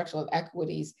inequities, structural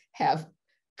inequities, have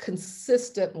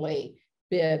consistently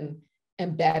been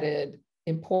embedded,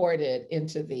 imported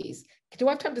into these. Do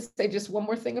I have time to say just one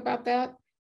more thing about that?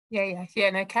 Yeah,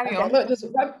 no, carry on. Just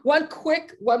one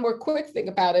more quick thing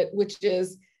about it, which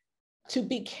is to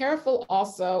be careful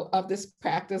also of this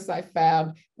practice I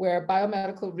found where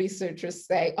biomedical researchers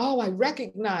say, oh, I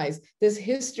recognize this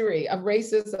history of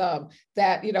racism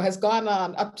that has gone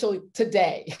on up till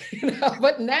today,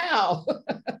 but now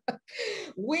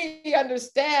we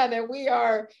understand and we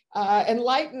are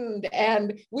enlightened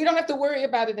and we don't have to worry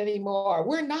about it anymore.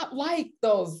 We're not like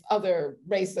those other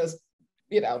racist,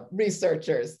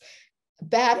 researchers.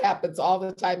 That happens all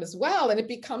the time as well. And it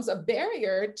becomes a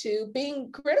barrier to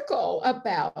being critical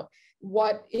about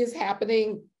what is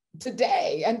happening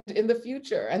today and in the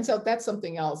future. And so that's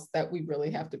something else that we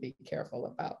really have to be careful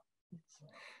about.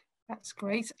 That's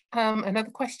great.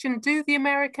 Another question, do the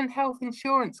American health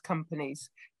insurance companies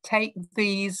take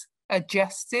these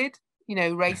adjusted,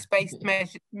 race-based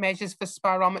measures for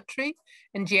spirometry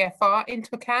and GFR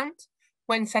into account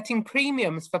when setting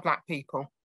premiums for Black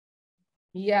people?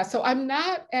 Yeah, so I'm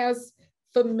not as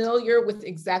familiar with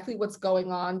exactly what's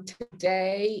going on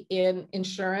today in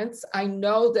insurance. I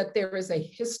know that there is a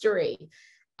history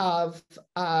of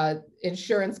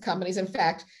insurance companies. In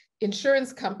fact,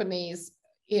 insurance companies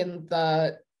at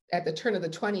the turn of the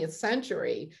 20th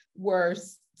century were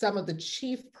some of the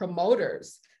chief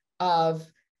promoters of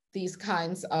these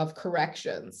kinds of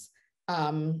corrections.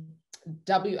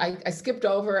 I skipped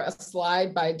over a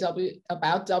slide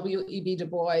about W.E.B. Du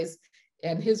Bois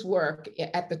and his work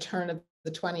at the turn of the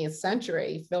 20th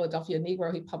century, Philadelphia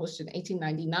Negro, he published in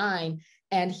 1899.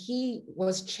 And he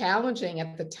was challenging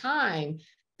at the time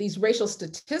these racial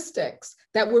statistics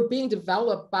that were being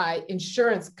developed by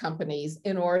insurance companies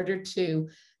in order to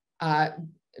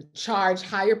charge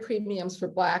higher premiums for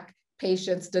Black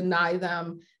patients, deny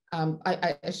them,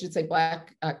 I should say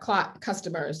Black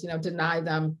customers, deny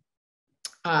them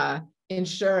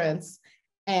insurance.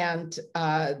 And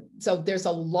so there's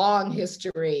a long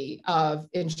history of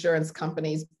insurance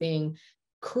companies being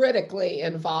critically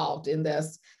involved in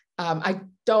this. I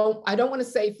don't want to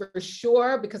say for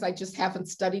sure because I just haven't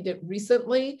studied it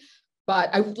recently,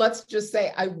 but let's just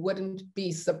say I wouldn't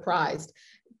be surprised.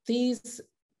 These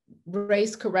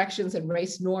race corrections and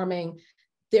race norming,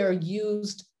 they're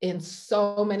used in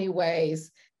so many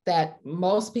ways that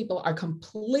most people are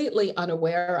completely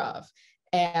unaware of.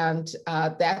 And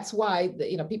that's why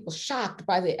people shocked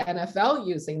by the NFL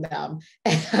using them,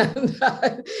 and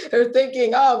they're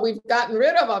thinking, oh, we've gotten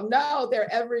rid of them. No, they're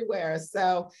everywhere.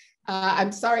 So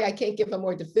I'm sorry, I can't give a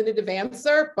more definitive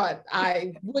answer, but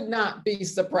I would not be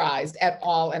surprised at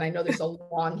all. And I know there's a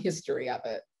long history of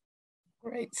it.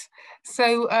 Great.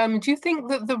 So do you think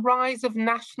that the rise of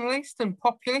nationalist and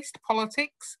populist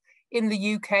politics in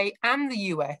the UK and the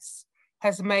US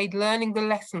has made learning the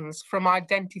lessons from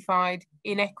identified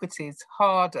inequities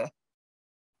harder?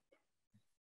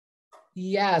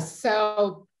 Yes,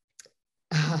 so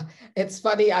it's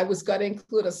funny, I was going to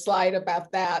include a slide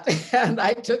about that and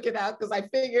I took it out because I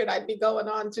figured I'd be going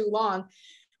on too long.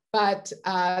 But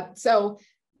so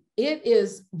it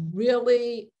is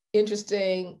really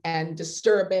interesting and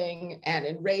disturbing and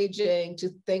enraging to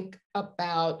think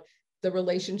about the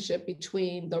relationship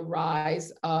between the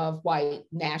rise of white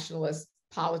nationalist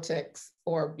politics,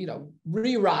 or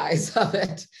re-rise of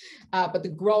it, but the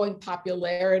growing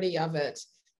popularity of it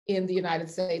in the United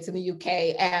States, in the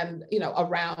UK, and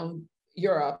around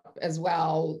Europe as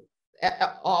well,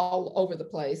 all over the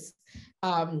place,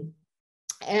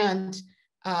 and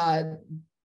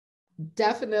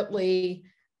definitely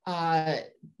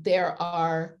there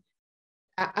are.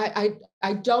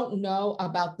 I don't know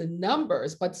about the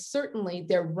numbers, but certainly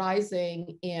they're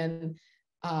rising in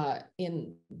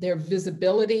their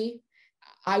visibility.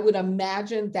 I would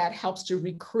imagine that helps to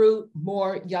recruit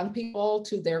more young people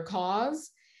to their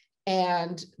cause.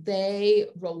 And they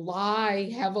rely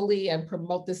heavily and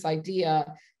promote this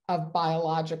idea of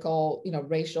biological,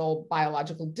 racial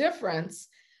biological difference,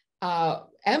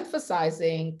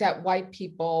 emphasizing that white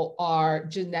people are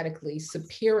genetically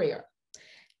superior.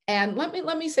 And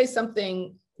let me say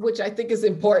something which I think is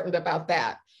important about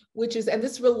that, which is, and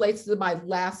this relates to my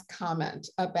last comment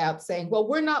about saying, well,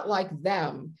 we're not like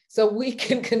them, so we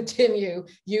can continue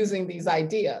using these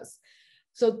ideas.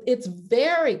 So it's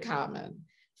very common,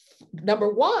 number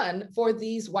one, for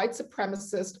these white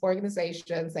supremacist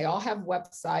organizations. They all have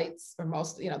websites, or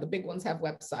most, the big ones have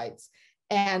websites,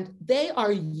 and they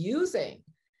are using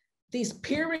these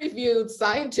peer-reviewed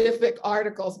scientific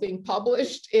articles being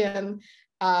published in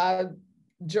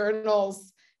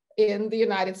journals in the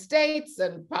United States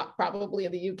and probably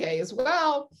in the UK as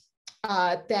well,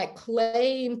 that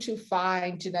claim to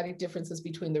find genetic differences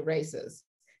between the races.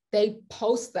 They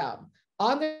post them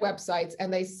on their websites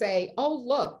and they say, oh,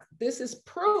 look, this is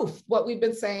proof what we've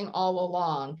been saying all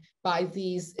along by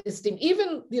these esteemed,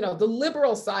 even, the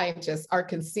liberal scientists are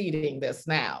conceding this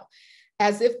now,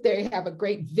 as if they have a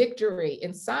great victory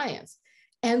in science.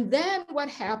 And then what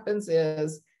happens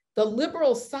is the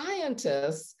liberal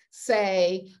scientists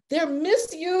say they're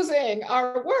misusing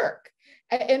our work.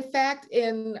 In fact,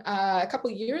 a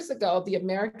couple of years ago, the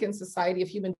American Society of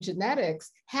Human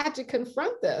Genetics had to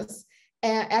confront this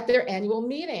at their annual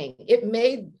meeting. It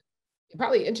made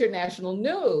probably international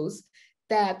news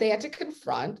that they had to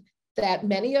confront that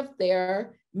many of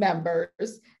their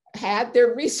members had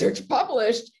their research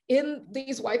published in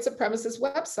these white supremacist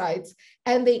websites.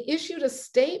 And they issued a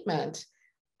statement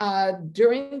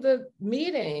during the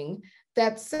meeting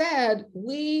that said,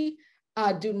 we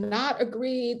do not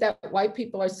agree that white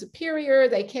people are superior.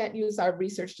 They can't use our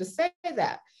research to say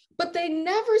that. But they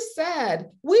never said,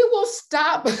 we will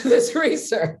stop this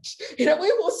research. We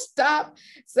will stop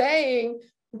saying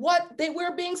what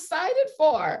we're being cited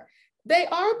for. They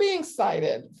are being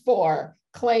cited for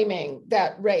claiming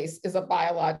that race is a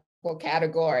biological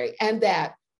category and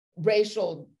that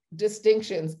racial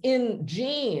distinctions in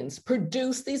genes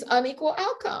produce these unequal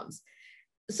outcomes.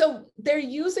 So they're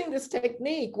using this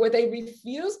technique where they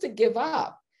refuse to give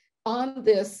up on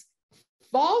this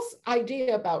false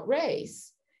idea about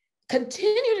race,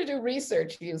 continue to do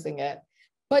research using it,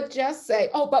 but just say,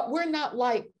 oh, but we're not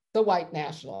like the white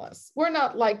nationalists. We're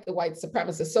not like the white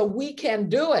supremacists, so we can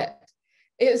do it.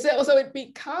 So it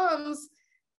becomes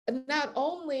not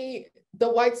only the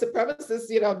white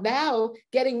supremacists, now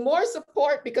getting more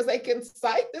support because they can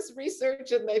cite this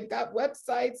research and they've got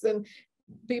websites and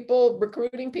people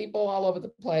recruiting people all over the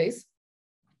place,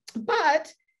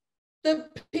 but the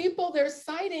people they're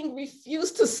citing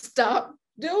refuse to stop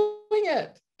doing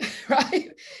it,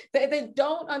 right? They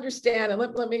don't understand, and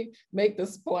let me make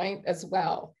this point as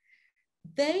well.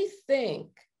 They think,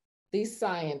 these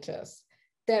scientists,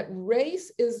 that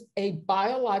race is a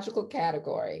biological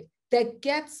category that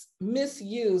gets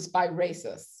misused by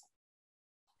racists,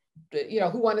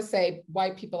 who want to say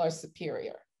white people are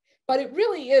superior. But it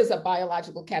really is a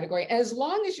biological category. And as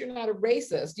long as you're not a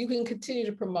racist, you can continue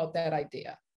to promote that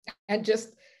idea and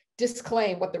just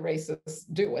disclaim what the racists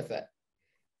do with it,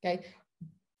 okay?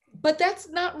 But that's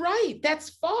not right. That's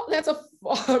false. That's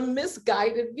a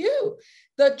misguided view.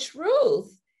 The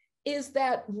truth is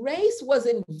that race was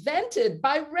invented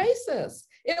by racists.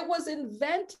 It was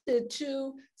invented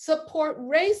to support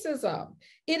racism.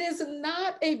 It is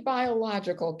not a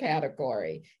biological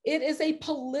category. It is a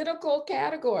political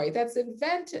category that's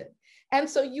invented. And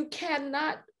so you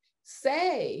cannot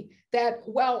say that,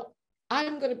 well,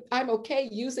 I'm okay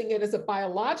using it as a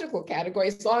biological category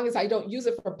as long as I don't use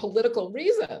it for political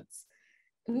reasons.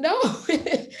 No,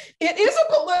 it is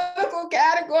a political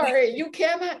category. You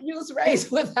cannot use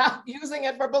race without using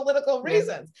it for political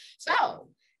reasons. So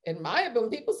in my opinion,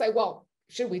 people say, well,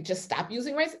 should we just stop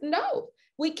using race? No,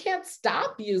 we can't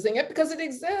stop using it because it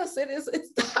exists.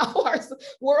 It's how our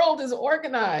world is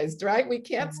organized, right? We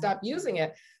can't stop using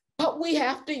it, but we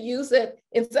have to use it,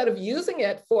 instead of using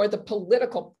it for the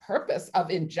political purpose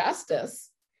of injustice,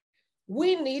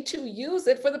 we need to use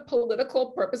it for the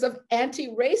political purpose of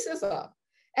anti-racism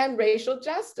and racial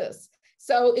justice.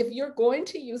 So if you're going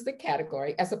to use the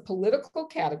category as a political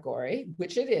category,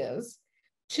 which it is,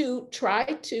 to try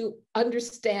to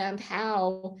understand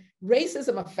how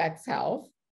racism affects health,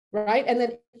 right? And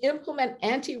then implement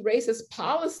anti-racist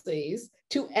policies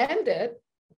to end it,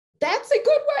 that's a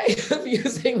good way of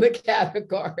using the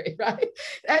category, right?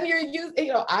 And you're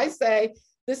using, I say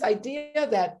this idea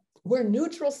that we're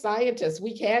neutral scientists,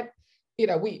 we can't,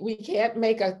 we can't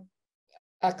make a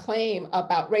claim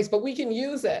about race, but we can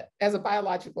use it as a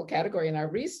biological category in our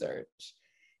research,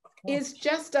 is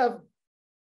just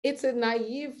it's a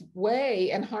naive way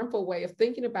and harmful way of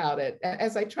thinking about it.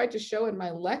 As I tried to show in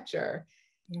my lecture,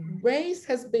 race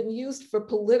has been used for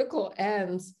political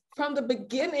ends from the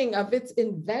beginning of its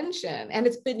invention, and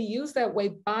it's been used that way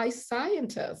by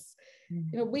scientists.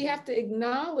 we have to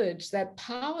acknowledge that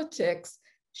politics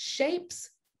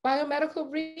shapes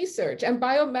biomedical research, and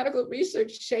biomedical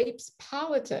research shapes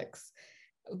politics.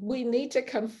 We need to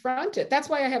confront it. That's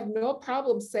why I have no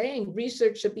problem saying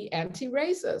research should be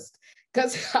anti-racist,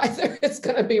 because either it's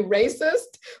going to be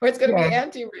racist or it's going to be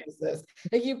anti-racist.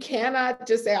 You cannot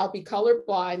just say, I'll be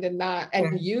colorblind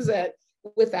and use it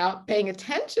without paying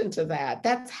attention to that.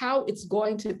 That's how it's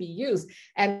going to be used.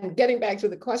 And getting back to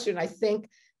the question, I think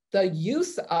the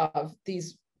use of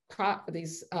these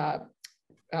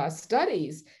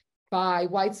studies by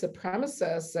white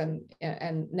supremacists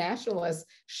and nationalists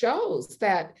shows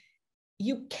that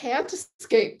you can't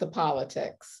escape the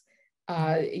politics.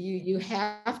 You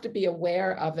have to be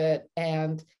aware of it.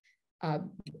 And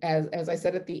as I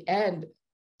said at the end,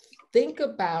 think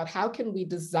about how can we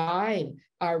design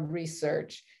our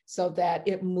research so that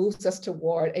it moves us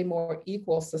toward a more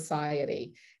equal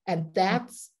society. And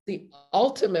that's the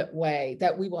ultimate way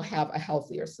that we will have a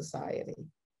healthier society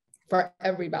for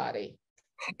everybody.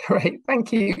 Great,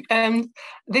 thank you.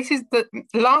 This is the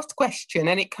last question,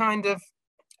 and it kind of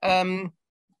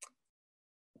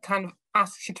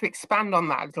asks you to expand on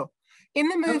that a little. In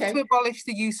the move to abolish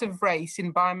the use of race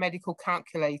in biomedical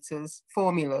calculators,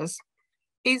 formulas,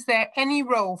 is there any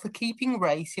role for keeping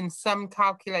race in some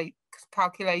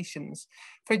calculations?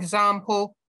 For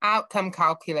example, outcome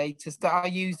calculators that are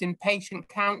used in patient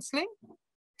counselling?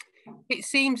 It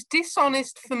seems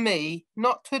dishonest for me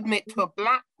not to admit to a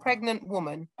Black pregnant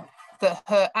woman that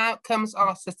her outcomes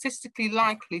are statistically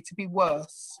likely to be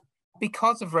worse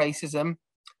because of racism,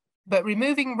 but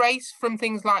removing race from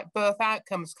things like birth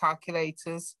outcomes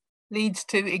calculators leads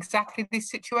to exactly this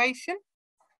situation?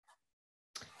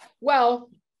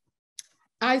 Well,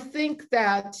 I think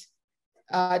that,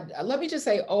 let me just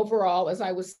say overall, as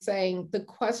I was saying, the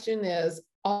question is,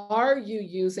 are you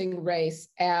using race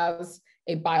as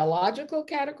a biological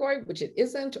category, which it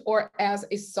isn't, or as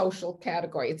a social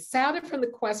category? It sounded from the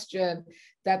question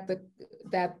that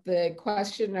the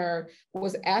questioner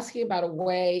was asking about a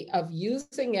way of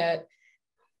using it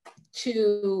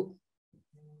to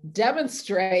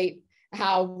demonstrate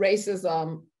how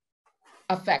racism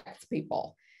affects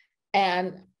people.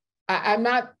 And I'm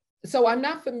not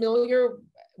familiar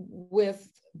with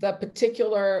the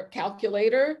particular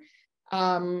calculator.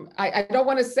 I don't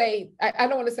want to say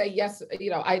yes,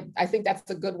 I think that's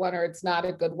a good one or it's not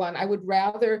a good one. I would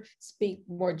rather speak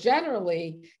more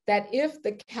generally that if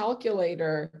the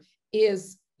calculator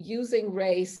is using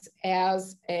race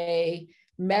as a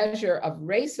measure of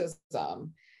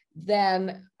racism,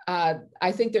 then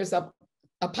I think there's a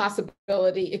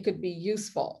possibility it could be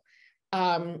useful.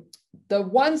 The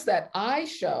ones that I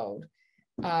showed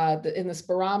in the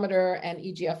spirometer and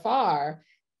EGFR,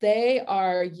 they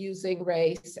are using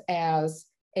race as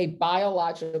a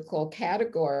biological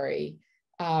category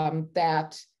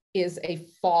that is a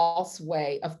false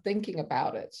way of thinking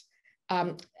about it.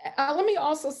 Let me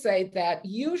also say that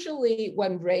usually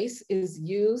when race is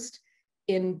used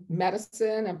in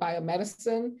medicine and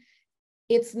biomedicine,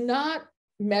 it's not to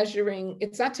measure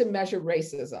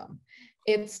racism.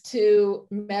 It's to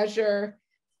measure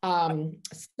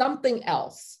something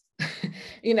else.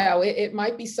 It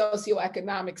might be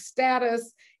socioeconomic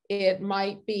status. It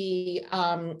might be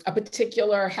a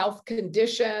particular health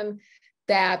condition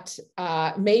that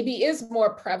maybe is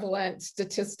more prevalent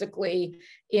statistically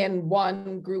in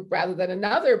one group rather than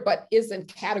another, but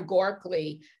isn't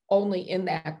categorically only in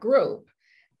that group.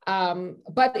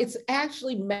 But it's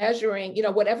actually measuring,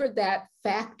 whatever that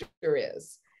factor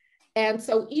is. And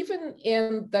so even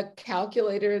in the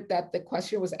calculator that the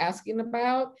questioner was asking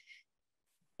about,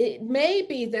 it may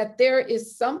be that there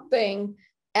is something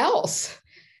else,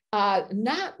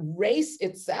 not race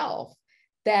itself,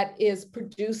 that is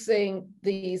producing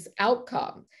these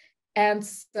outcomes. And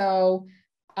so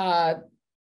I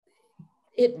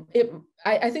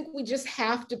think we just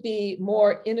have to be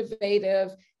more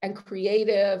innovative and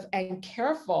creative and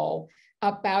careful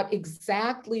about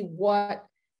exactly what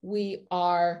we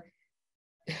are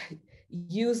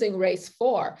using race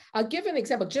for. I'll give an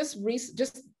example. Just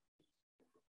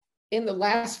in the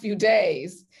last few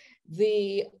days,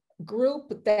 the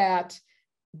group that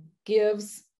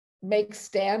makes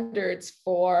standards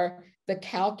for the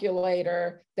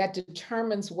calculator that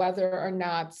determines whether or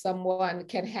not someone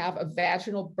can have a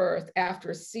vaginal birth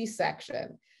after a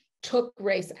C-section took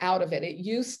race out of it. It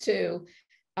used to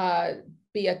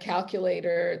be a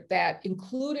calculator that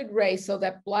included race so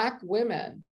that Black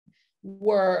women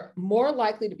were more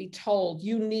likely to be told,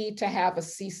 you need to have a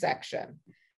C-section.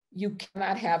 You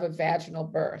cannot have a vaginal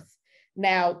birth.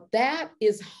 Now, that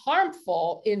is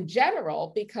harmful in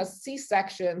general because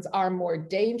C-sections are more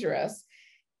dangerous.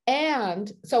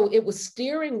 And so it was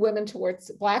steering women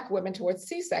towards, Black women towards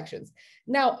C-sections.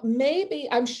 Now, maybe,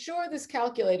 I'm sure this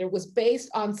calculator was based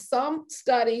on some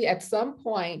study at some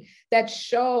point that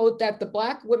showed that the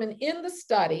Black women in the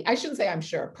study, I shouldn't say I'm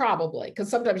sure, probably, because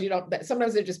sometimes you don't,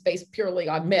 sometimes they're just based purely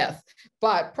on myth,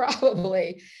 but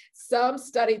probably some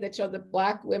study that showed that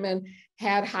Black women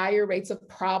had higher rates of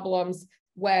problems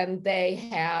when they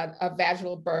had a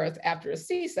vaginal birth after a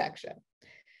C-section.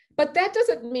 But that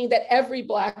doesn't mean that every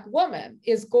Black woman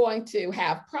is going to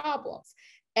have problems.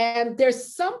 And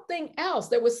there's something else.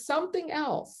 There was something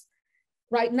else,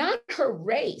 right? Not her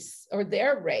race or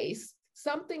their race,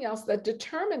 something else that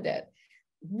determined it.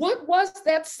 What was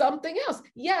that something else?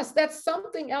 Yes, that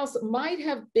something else might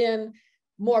have been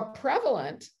more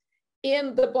prevalent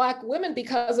in the Black women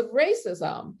because of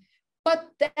racism.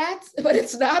 But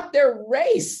it's not their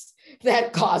race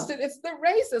that caused it, it's the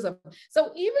racism.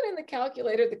 So even in the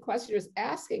calculator the questioner is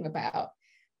asking about,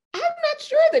 I'm not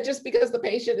sure that just because the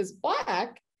patient is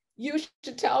Black, you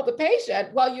should tell the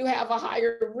patient, well, you have a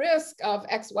higher risk of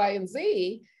X, Y, and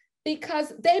Z,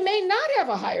 because they may not have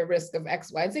a higher risk of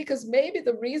X, Y, and Z, because maybe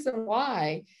the reason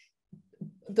why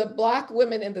the Black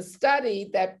women in the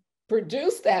study that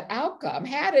produced that outcome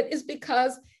had it is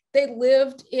because they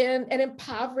lived in an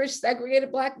impoverished, segregated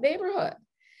Black neighborhood.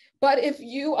 But if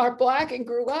you are Black and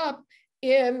grew up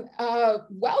in a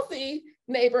wealthy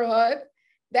neighborhood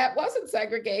that wasn't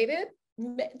segregated,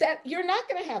 that you're not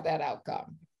going to have that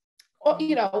outcome. Or,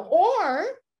 or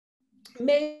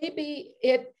maybe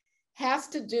it has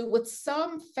to do with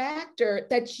some factor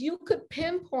that you could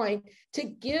pinpoint to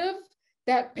give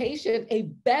that patient a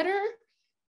better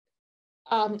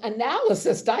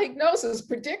analysis, diagnosis,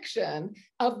 prediction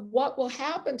of what will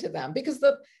happen to them. Because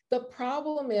the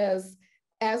problem is,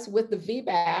 as with the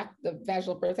VBAC, the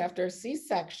vaginal birth after a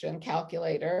C-section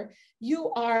calculator,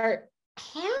 you are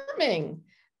harming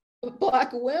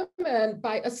Black women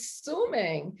by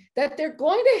assuming that they're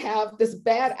going to have this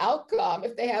bad outcome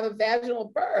if they have a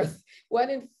vaginal birth, when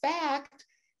in fact,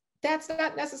 that's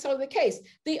not necessarily the case.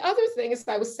 The other thing is,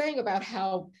 I was saying about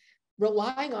how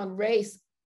relying on race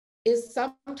is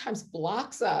sometimes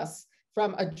blocks us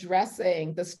from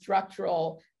addressing the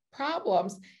structural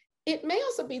problems. It may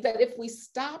also be that if we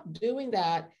stop doing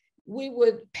that, we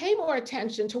would pay more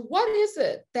attention to what is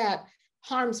it that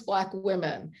harms Black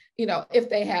women, if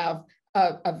they have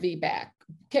a VBAC.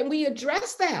 Can we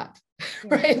address that,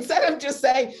 right? Instead of just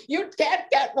saying, you can't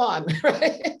get one,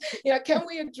 right? Can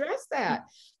we address that?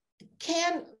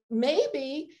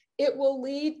 Maybe it will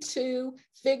lead to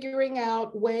figuring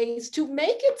out ways to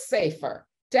make it safer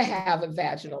to have a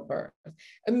vaginal birth.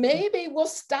 And maybe we'll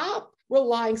stop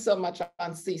relying so much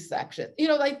on C-section.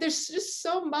 There's just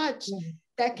so much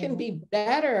that can be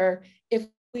better if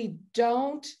we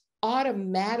don't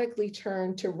automatically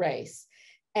turn to race.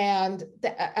 And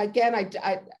again,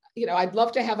 I'd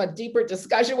love to have a deeper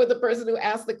discussion with the person who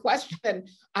asked the question.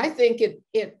 I think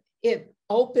it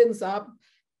opens up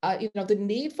the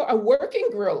need for a working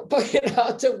group,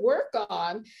 to work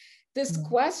on this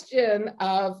question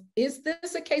of, is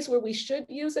this a case where we should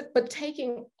use it, but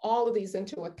taking all of these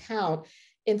into account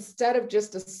instead of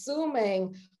just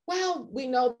assuming, well, we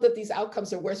know that these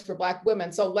outcomes are worse for Black women,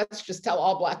 so let's just tell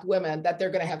all Black women that they're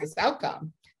going to have this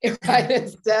outcome, right?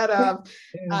 Instead of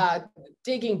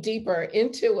digging deeper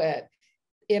into it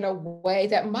in a way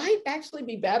that might actually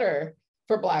be better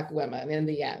for Black women in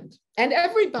the end, and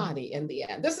everybody in the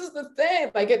end. This is the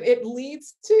thing, it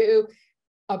leads to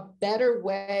a better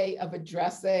way of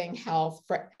addressing health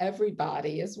for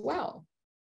everybody as well.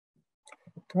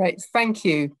 Great, thank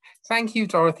you. Thank you,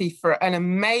 Dorothy, for an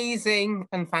amazing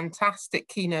and fantastic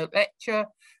keynote lecture.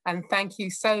 And thank you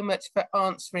so much for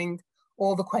answering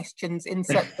all the questions in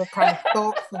such a kind of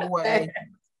thoughtful way.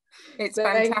 It's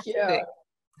fantastic. Thank you.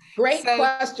 Great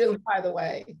questions, by the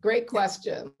way. Great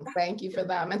questions. Thank you for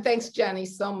them. And thanks, Jenny,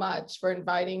 so much for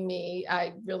inviting me.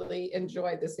 I really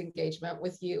enjoyed this engagement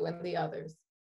with you and the others.